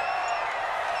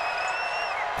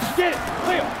 Get it,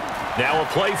 clear. Now a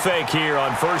play fake here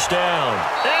on first down.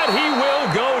 And he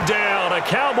will go down. A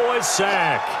Cowboys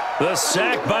sack. The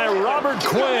sack by Robert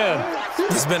Quinn.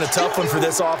 It's been a tough one for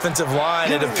this offensive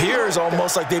line. It appears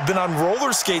almost like they've been on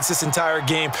roller skates this entire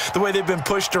game, the way they've been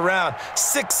pushed around.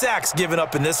 6 sacks given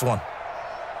up in this one.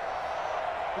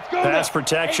 Pass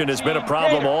protection has been a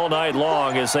problem all night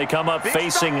long as they come up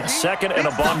facing second and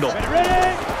a bundle.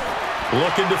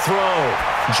 Looking to throw.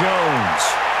 Jones.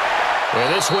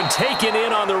 And this one taken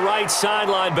in on the right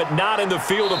sideline, but not in the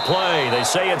field of play. They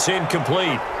say it's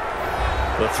incomplete.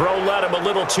 The throw led him a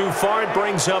little too far. It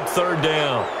brings up 3rd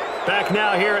down. Back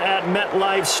now here at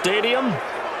MetLife Stadium.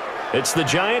 It's the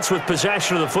Giants with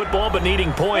possession of the football, but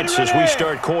needing points as we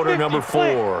start quarter number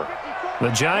 4. The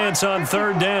Giants on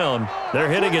 3rd down. They're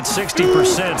hitting at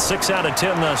 60%, 6 out of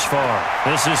 10 thus far.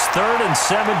 This is 3rd and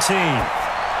 17.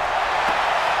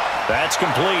 That's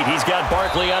complete. He's got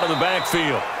Barkley out of the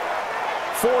backfield.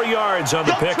 4 yards on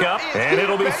the pickup, and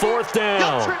it'll be 4th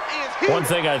down. One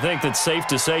thing I think that's safe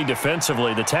to say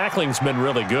defensively, the tackling's been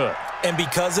really good. And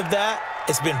because of that,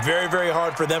 it's been very, very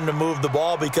hard for them to move the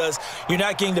ball because you're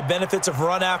not getting the benefits of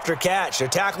run after catch. They're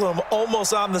tackling them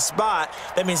almost on the spot.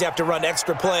 That means you have to run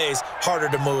extra plays, harder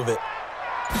to move it.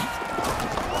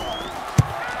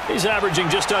 He's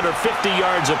averaging just under 50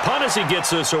 yards a punt as he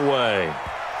gets this away.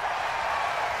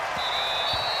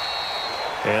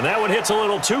 And that one hits a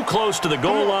little too close to the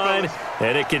goal line,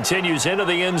 and it continues into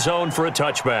the end zone for a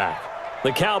touchback.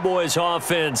 The Cowboys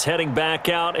offense heading back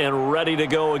out and ready to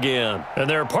go again. And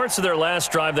there are parts of their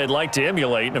last drive they'd like to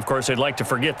emulate, and of course they'd like to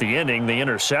forget the ending, the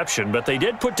interception, but they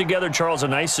did put together, Charles, a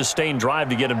nice sustained drive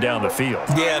to get him down the field.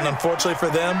 Yeah, and unfortunately for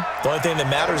them, the only thing that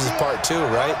matters is part 2,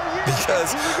 right?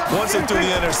 Because once they threw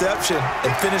the interception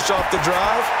and finished off the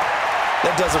drive,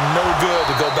 that does them no good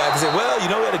to go back and say, well, you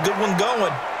know, we had a good one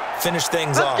going. Finish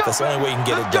things off. That's the only way you can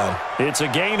get it done. It's a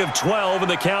gain of 12,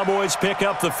 and the Cowboys pick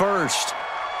up the first.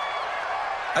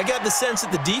 I got the sense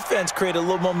that the defense created a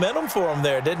little momentum for them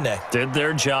there, didn't they? Did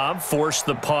their job, forced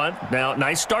the punt. Now,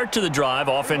 nice start to the drive.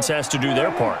 Offense has to do their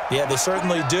part. Yeah, they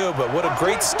certainly do, but what a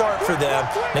great start for them.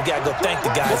 They got to go thank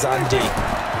the guys on D.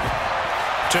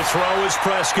 To throw is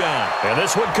Prescott. And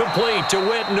this one complete to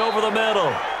Witten over the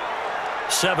middle.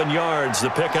 7 yards, the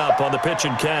pickup on the pitch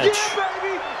and catch.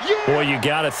 Boy, you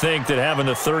got to think that having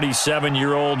the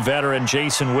 37-year-old veteran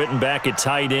Jason Witten back at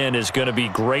tight end is going to be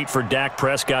great for Dak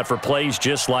Prescott for plays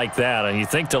just like that. And you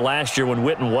think to last year when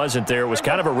Witten wasn't there, it was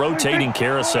kind of a rotating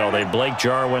carousel. They had Blake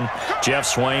Jarwin, Jeff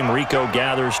Swaim, Rico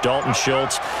Gathers, Dalton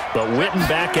Schultz. But Witten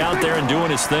back out there and doing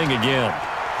his thing again.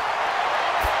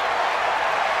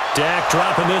 Dak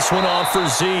dropping this one off for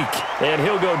Zeke. And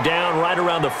he'll go down right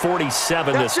around the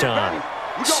 47 this time.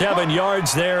 7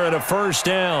 yards there and a first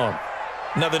down.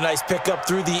 Another nice pickup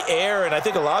through the air, and I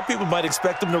think a lot of people might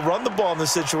expect him to run the ball in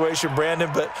this situation, Brandon,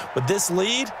 but with this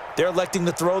lead, they're electing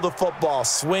to throw the football.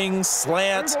 Swings,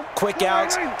 slants, quick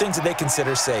outs, things that they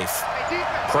consider safe.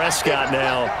 Prescott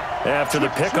now, after the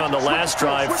pick on the last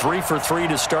drive, 3 for 3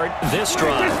 to start this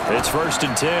drive. It's 1st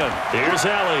and 10. Here's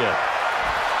Elliott.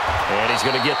 And he's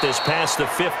going to get this past the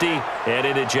 50 and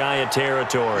into Giant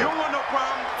territory.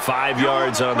 5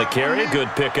 yards on the carry. Good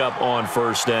pickup on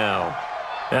 1st down.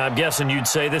 I'm guessing you'd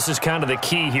say this is kind of the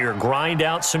key here. Grind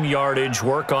out some yardage,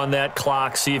 work on that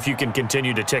clock, see if you can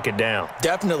continue to tick it down.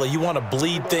 Definitely. You want to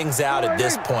bleed things out at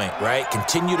this point, right?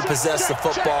 Continue to possess the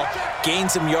football, gain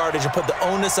some yardage, and put the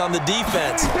onus on the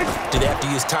defense. Do they have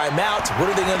to use timeouts? What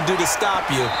are they going to do to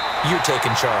stop you? You're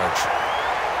taking charge.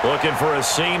 Looking for a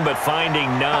seam, but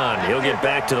finding none. He'll get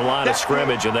back to the line of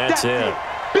scrimmage, and that's it.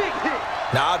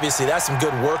 Now, obviously, that's some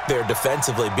good work there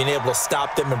defensively, being able to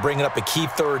stop them and bringing up a key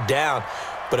 3rd down.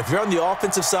 But if you're on the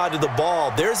offensive side of the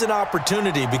ball, there's an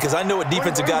opportunity, because I know what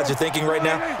defensive guys are thinking right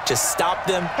now. Just stop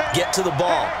them, get to the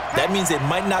ball. That means they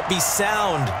might not be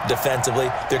sound defensively.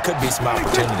 There could be some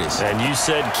opportunities. And you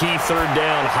said key 3rd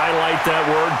down. Highlight that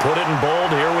word. Put it in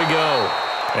bold. Here we go.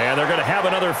 And they're going to have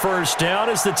another 1st down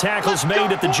as the tackle's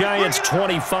made at the Giants'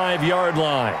 25-yard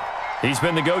line. He's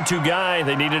been the go-to guy.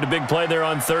 They needed a big play there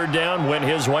on 3rd down. Went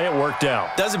his way. It worked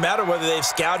out. Doesn't matter whether they've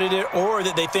scouted it or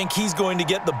that they think he's going to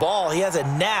get the ball. He has a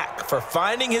knack for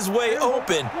finding his way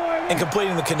open and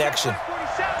completing the connection.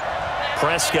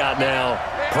 Prescott now.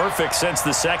 Perfect since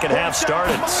the second half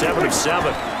started. 7 of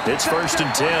 7. It's 1st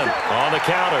and 10. On the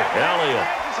counter, Elliott.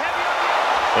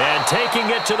 And taking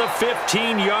it to the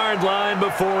 15-yard line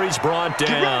before he's brought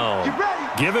down.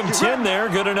 Give him 10 there.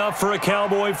 Good enough for a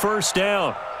Cowboy 1st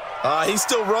down. He's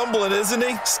still rumbling, isn't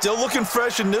he? Still looking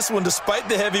fresh in this one despite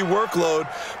the heavy workload.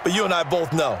 But you and I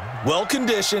both know,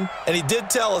 well-conditioned, and he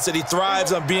did tell us that he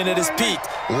thrives on being at his peak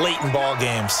late in ball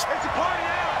games. It's a party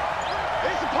now.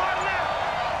 It's a party now.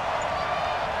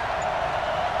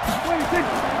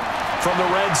 From the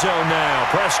red zone now,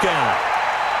 Prescott.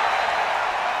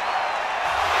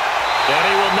 And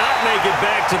he will not make it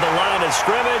back to the line of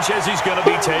scrimmage as he's going to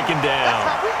be taken down.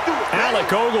 Alec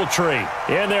Ogletree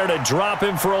in there to drop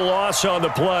him for a loss on the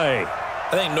play.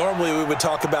 I think normally we would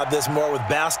talk about this more with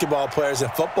basketball players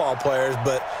and football players,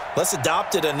 but let's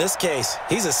adopt it in this case.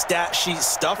 He's a stat sheet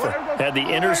stuffer. Had the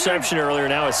interception earlier,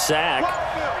 now a sack.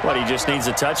 What, he just needs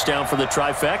a touchdown for the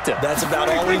trifecta. That's about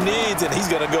all he needs, and he's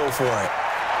going to go for it.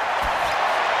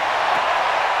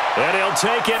 And he'll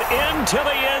take it into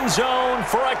the end zone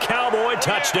for a Cowboy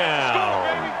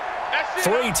touchdown.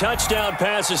 3 touchdown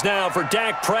passes now for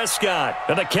Dak Prescott.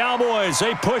 And the Cowboys,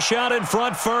 they push out in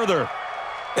front further.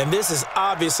 And this is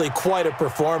obviously quite a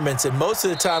performance. And most of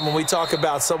the time when we talk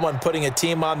about someone putting a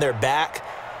team on their back,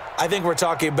 I think we're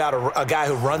talking about a guy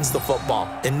who runs the football.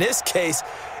 In this case,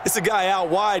 it's a guy out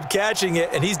wide catching it,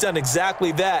 and he's done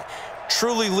exactly that.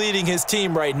 Truly leading his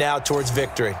team right now towards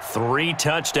victory. 3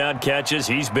 touchdown catches.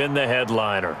 He's been the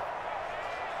headliner.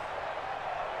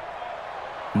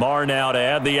 Marr now to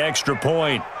add the extra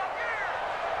point.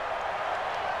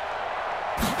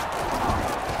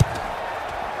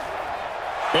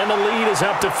 And the lead is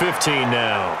up to 15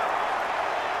 now.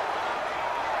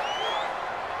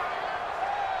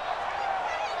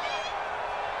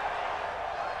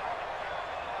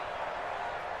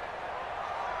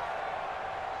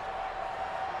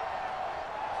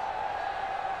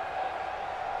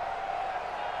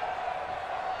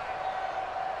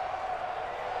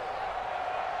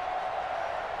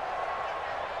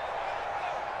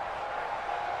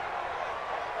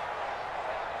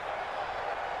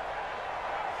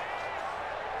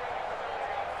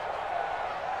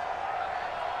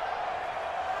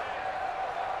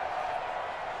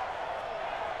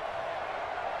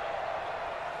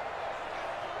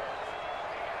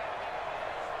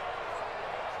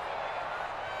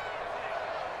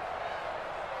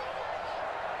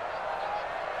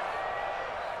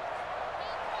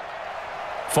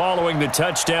 Following the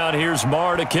touchdown, here's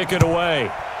Marr to kick it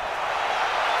away.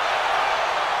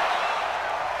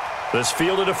 This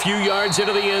fielded a few yards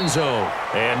into the end zone.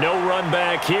 And no run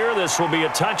back here. This will be a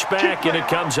touchback, and it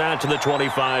comes out to the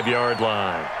 25-yard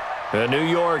line. New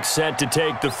York set to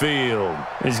take the field.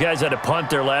 These guys had to punt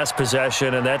their last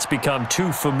possession, and that's become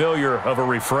too familiar of a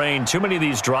refrain. Too many of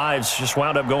these drives just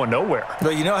wound up going nowhere.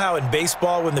 But you know how in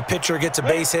baseball, when the pitcher gets a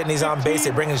base hit and he's on base,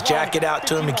 they bring his jacket out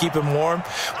to him to keep him warm?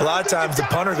 A lot of times the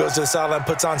punter goes to the sideline,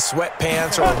 puts on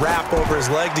sweatpants or a wrap over his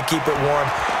leg to keep it warm.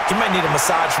 He might need a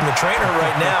massage from the trainer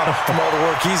right now from all the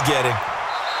work he's getting.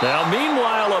 Now,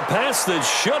 meanwhile, a pass that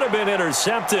should have been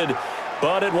intercepted,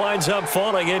 but it winds up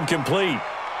falling incomplete.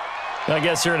 I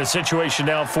guess they're in a situation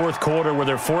now, fourth quarter, where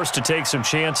they're forced to take some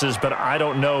chances, but I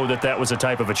don't know that that was the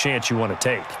type of a chance you want to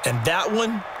take. And that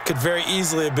one could very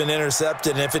easily have been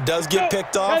intercepted, and if it does get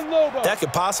picked off, that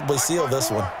could possibly seal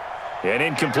this one. An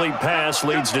incomplete pass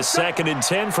leads to 2nd and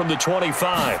 10 from the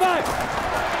 25.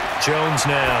 Jones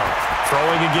now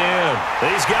throwing again.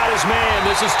 He's got his man.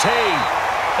 This is Tate.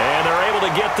 And they're able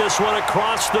to get this one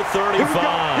across the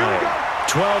 35.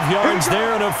 12 yards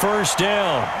there and a first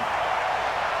down.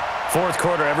 Fourth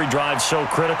quarter, every drive's so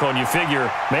critical, and you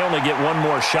figure may only get one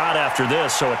more shot after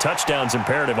this, so a touchdown's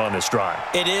imperative on this drive.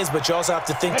 It is, but you also have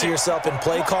to think to yourself in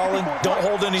play calling, don't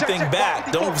hold anything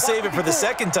back. Don't save it for the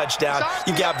second touchdown.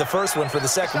 You got the first one for the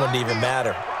second one to even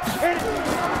matter.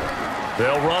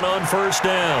 They'll run on first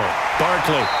down.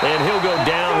 Barkley, and he'll go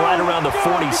down right around the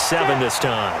 47 this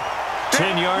time.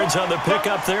 10 yards on the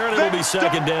pickup there, and it'll be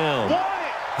second down.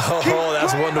 Oh,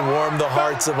 that's one to warm the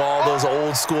hearts of all those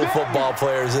old-school football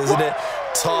players, isn't it?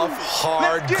 Tough,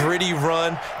 hard, gritty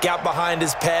run, got behind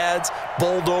his pads,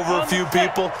 bowled over a few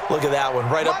people. Look at that one,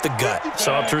 right up the gut.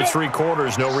 Saw through 3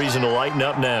 quarters, no reason to lighten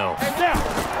up now.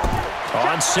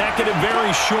 On second and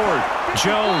very short,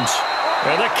 Jones.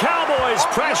 And the Cowboys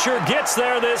pressure gets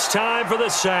there this time for the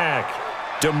sack.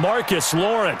 DeMarcus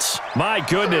Lawrence, my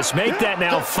goodness, make that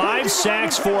now 5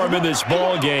 sacks for him in this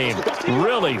ball game.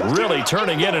 Really, really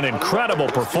turning in an incredible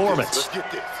performance.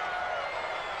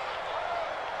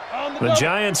 The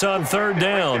Giants on third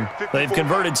down. They've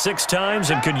converted 6 times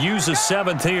and could use a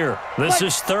 7th here. This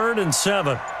is 3rd and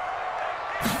 7.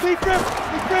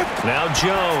 Now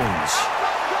Jones.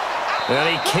 And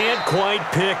he can't quite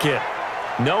pick it.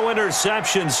 No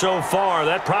interception so far.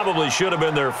 That probably should have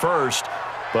been their first.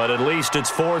 But at least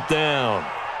it's 4th down.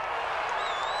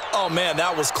 Oh, man,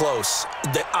 that was close.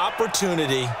 The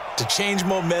opportunity to change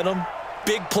momentum,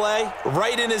 big play,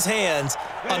 right in his hands,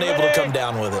 unable to come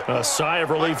down with it. A sigh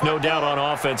of relief, no doubt, on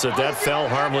offense that fell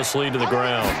harmlessly to the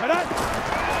ground.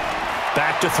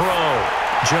 Back to throw.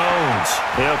 Jones.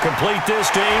 He'll complete this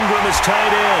to Ingram as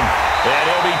tight end. And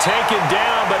he'll be taken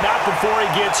down, but not before he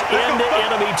gets into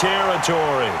enemy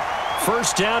territory.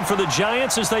 First down for the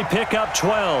Giants as they pick up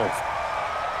 12.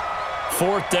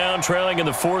 4th down, trailing in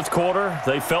the 4th quarter.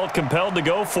 They felt compelled to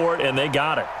go for it, and they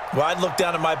got it. Well, I'd look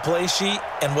down at my play sheet,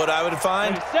 and what I would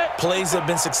find, plays have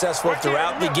been successful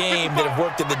throughout the game that have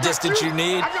worked at the distance you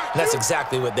need, and that's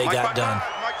exactly what they got done.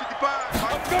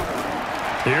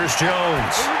 Here's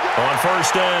Jones on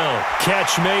first down.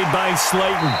 Catch made by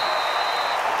Slayton.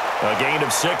 A gain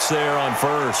of 6 there on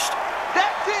first.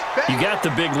 You got the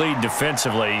big lead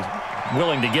defensively.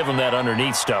 Willing to give them that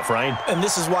underneath stuff, right? And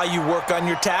this is why you work on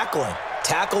your tackling.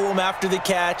 Tackle them after the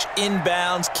catch,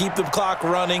 inbounds, keep the clock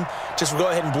running. Just go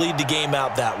ahead and bleed the game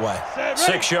out that way.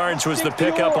 6 yards was the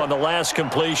pickup on the last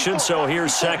completion, so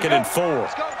here's 2nd and 4.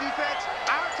 Let's go, defense.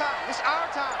 Our time. It's our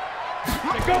time.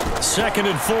 2nd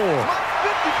and 4.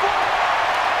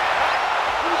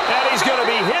 And he's going to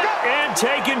be hit and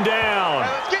taken down.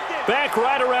 Back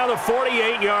right around the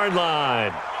 48-yard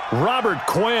line. Robert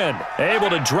Quinn able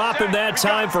to drop him that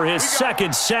time for his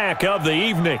 2nd sack of the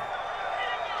evening.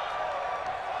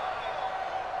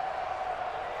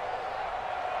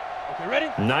 Okay, ready?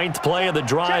 9th play of the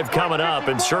drive coming up,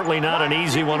 and certainly not an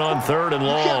easy one on 3rd and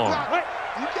long.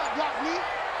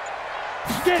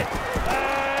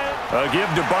 A give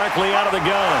to Barkley out of the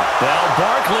gun. Now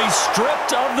Barkley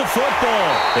stripped of the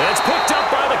football. It's picked up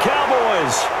by the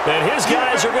Cowboys. And his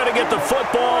guys are going to get the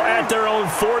football at their own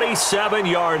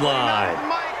 47-yard line.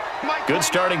 Good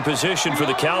starting position for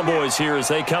the Cowboys here as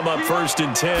they come up 1st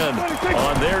and 10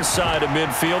 on their side of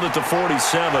midfield at the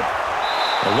 47.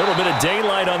 A little bit of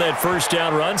daylight on that first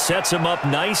down run sets him up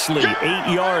nicely.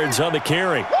 8 yards on the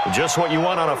carry. Just what you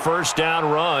want on a first down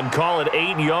run. Call it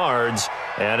 8 yards,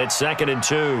 and it's 2nd and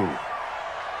 2.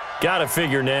 Got to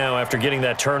figure now, after getting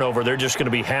that turnover, they're just going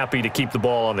to be happy to keep the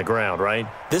ball on the ground, right?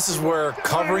 This is where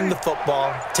covering the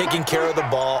football, taking care of the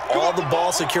ball, all the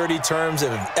ball security terms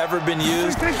that have ever been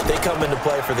used, they come into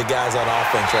play for the guys on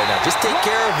offense right now. Just take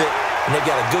care of it, and they've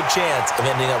got a good chance of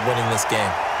ending up winning this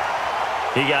game.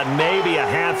 He got maybe a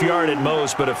half yard at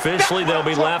most, but officially they'll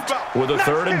be left with a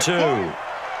 3rd and 2.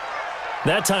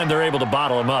 That time they're able to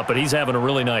bottle him up, but he's having a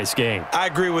really nice game. I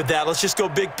agree with that. Let's just go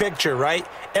big picture, right?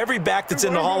 Every back that's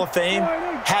in the Hall of Fame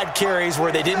had carries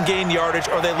where they didn't gain yardage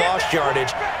or they lost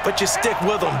yardage, but you stick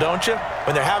with them, don't you?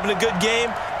 When they're having a good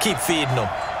game, keep feeding them.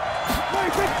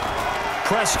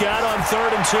 Prescott on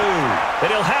 3rd and 2,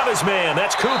 and he'll have his man.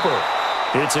 That's Cooper.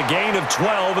 It's a gain of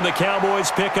 12, and the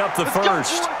Cowboys pick up the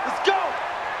first. Let's go.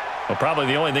 Well, probably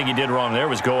the only thing he did wrong there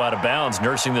was go out of bounds,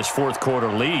 nursing this 4th quarter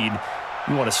lead.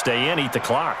 You want to stay in, eat the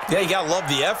clock. Yeah, you got to love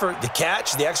the effort, the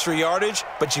catch, the extra yardage,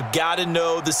 but you got to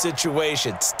know the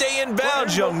situation. Stay in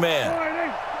bounds, young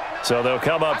man. So they'll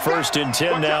come up 1st and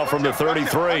 10 now from the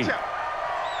 33.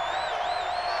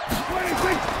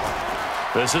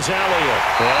 This is Elliott.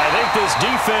 And I think this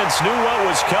defense knew what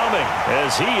was coming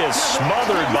as he is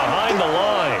smothered behind the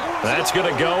line. That's going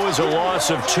to go as a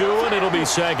loss of 2, and it'll be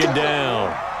 2nd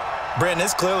down. Brandon,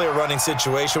 it's clearly a running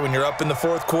situation when you're up in the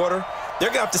 4th quarter. They're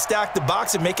going to have to stack the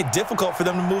box and make it difficult for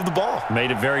them to move the ball.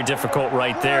 Made it very difficult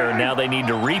right there. Now they need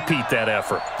to repeat that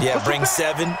effort. Yeah, bring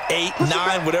 7, 8,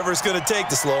 9, whatever it's going to take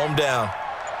to slow them down.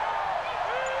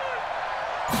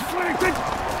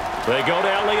 They go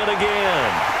to Elliott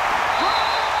again.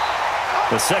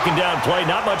 The 2nd down play,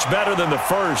 not much better than the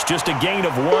first, just a gain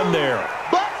of 1 there.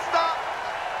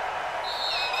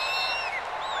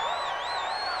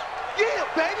 Yeah,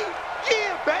 baby.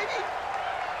 Yeah, baby.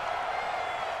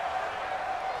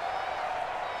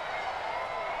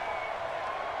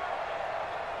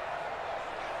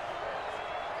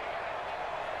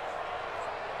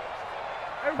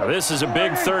 Now, this is a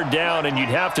big 3rd down, and you'd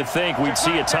have to think we'd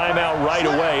see a timeout right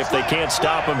away if they can't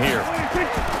stop him here.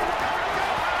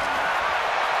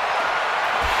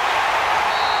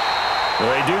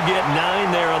 Well, they do get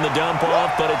 9 there on the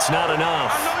dump-off, but it's not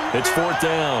enough. It's 4th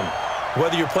down.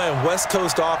 Whether you're playing West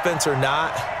Coast offense or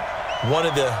not, one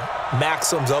of the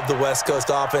maxims of the West Coast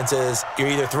offense is you're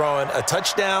either throwing a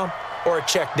touchdown or a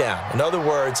check down. In other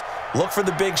words, look for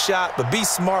the big shot, but be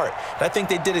smart. And I think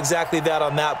they did exactly that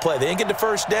on that play. They didn't get the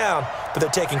 1st down, but they're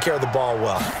taking care of the ball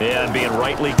well. Yeah, and being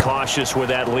rightly cautious with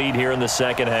that lead here in the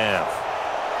 2nd half.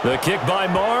 The kick by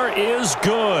Marr is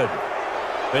good.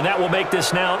 And that will make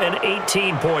this now an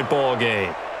 18-point ball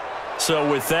game. So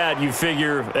with that, you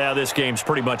figure this game's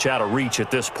pretty much out of reach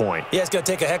at this point. Yeah, it's going to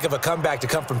take a heck of a comeback to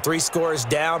come from 3 scores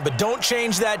down, but don't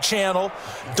change that channel.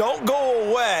 Don't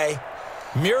go away.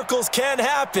 Miracles can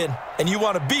happen, and you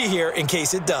want to be here in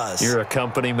case it does. You're a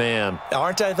company man.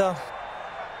 Aren't I, though?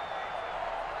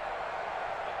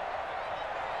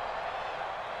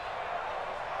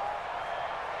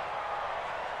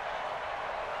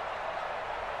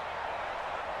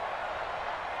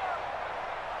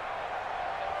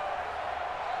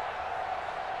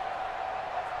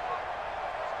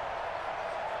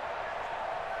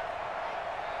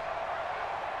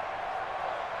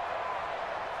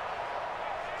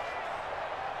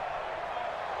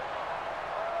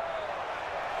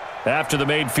 After the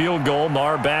made field goal,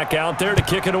 Marr back out there to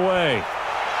kick it away.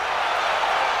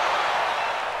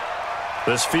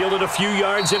 This fielded a few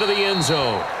yards into the end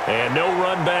zone. And no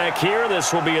run back here.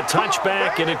 This will be a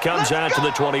touchback, and it comes out to the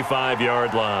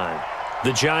 25-yard line.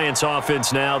 The Giants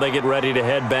offense now, they get ready to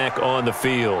head back on the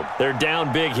field. They're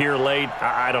down big here late.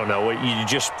 I don't know. You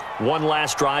just one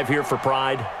last drive here for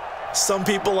pride? Some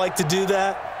people like to do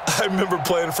that. I remember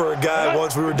playing for a guy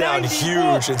once. We were down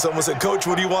huge, and someone said, "Coach,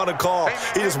 what do you want to call?"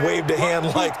 He just waved a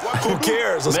hand like, who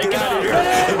cares? Let's get out of here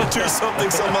and do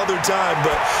something some other time.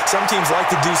 But some teams like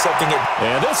to do something.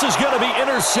 And this is going to be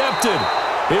intercepted.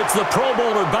 It's the Pro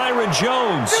Bowler, Byron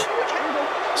Jones.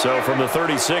 So from the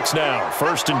 36 now,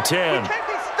 1st and 10.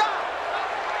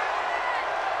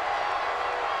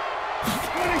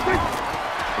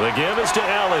 The give is to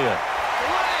Elliott.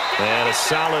 And a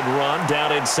solid run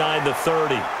down inside the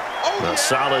 30. A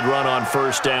solid run on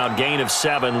 1st down. Gain of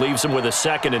 7 leaves him with a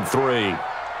 2nd and 3. I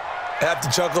have to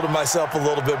chuckle to myself a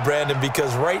little bit, Brandon,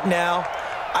 because right now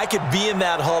I could be in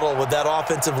that huddle with that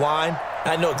offensive line.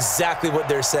 I know exactly what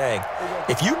they're saying.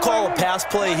 If you call a pass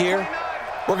play here,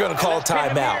 we're going to call a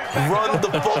timeout. Run the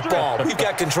football. We've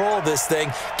got control of this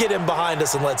thing. Get him behind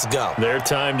us and let's go. Their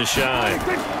time to shine.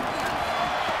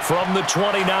 From the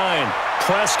 29.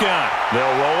 Prescott, they'll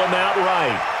roll him out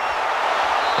right.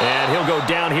 And he'll go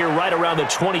down here right around the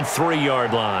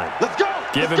 23-yard line. Let's go.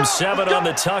 Give him 7 on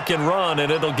the tuck and run,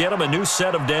 and it'll get him a new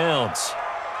set of downs.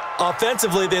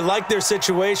 Offensively, they liked their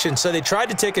situation, so they tried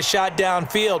to take a shot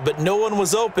downfield, but no one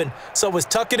was open. So it was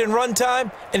tuck it and run time,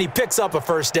 and he picks up a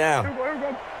 1st down. Give me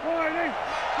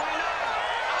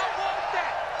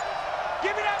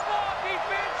that ball,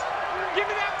 defense. Give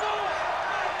me that ball.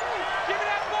 Give me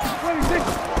that ball.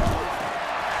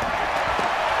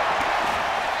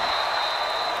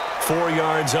 4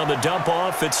 yards on the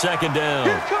dump-off. It's 2nd down.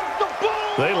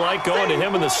 They like going to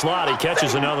him in the slot. He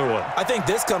catches another one. I think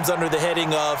this comes under the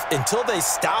heading of until they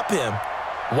stop him,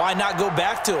 why not go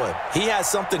back to him? He has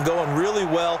something going really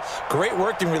well. Great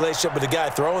working relationship with the guy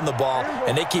throwing the ball,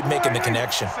 and they keep making the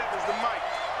connection.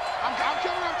 I'm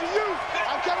coming after you.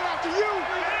 I'm coming after you.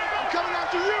 I'm coming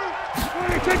after you.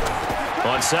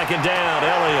 On 2nd down,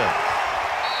 Elliott.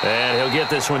 And he'll get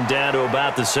this one down to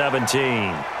about the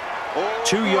 17.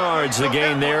 2 yards the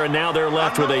gain there, and now they're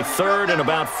left with a third and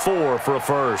about 4 for a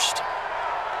first.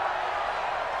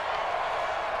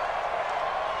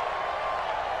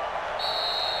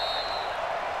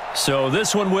 So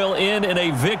this one will end in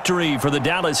a victory for the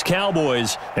Dallas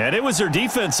Cowboys. And it was their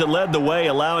defense that led the way,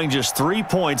 allowing just 3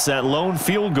 points, that lone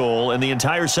field goal in the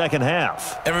entire second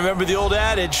half. And remember the old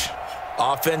adage,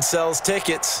 offense sells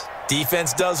tickets.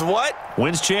 Defense does what?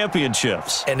 Wins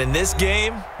championships. And in this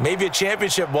game, maybe a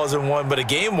championship wasn't won, but a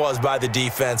game was by the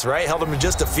defense, right? Held them to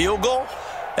just a field goal.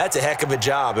 That's a heck of a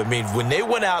job. I mean, when they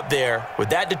went out there with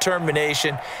that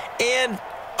determination and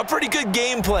a pretty good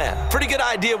game plan, pretty good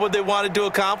idea what they wanted to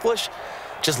accomplish,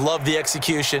 just love the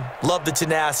execution, love the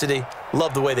tenacity,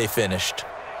 love the way they finished.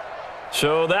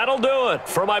 So that'll do it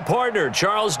for my partner,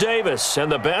 Charles Davis,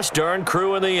 and the best darn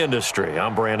crew in the industry.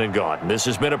 I'm Brandon Gaudin. This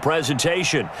has been a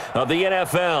presentation of the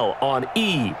NFL on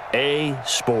EA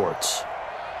Sports.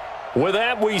 With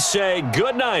that, we say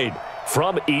good night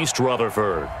from East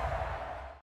Rutherford.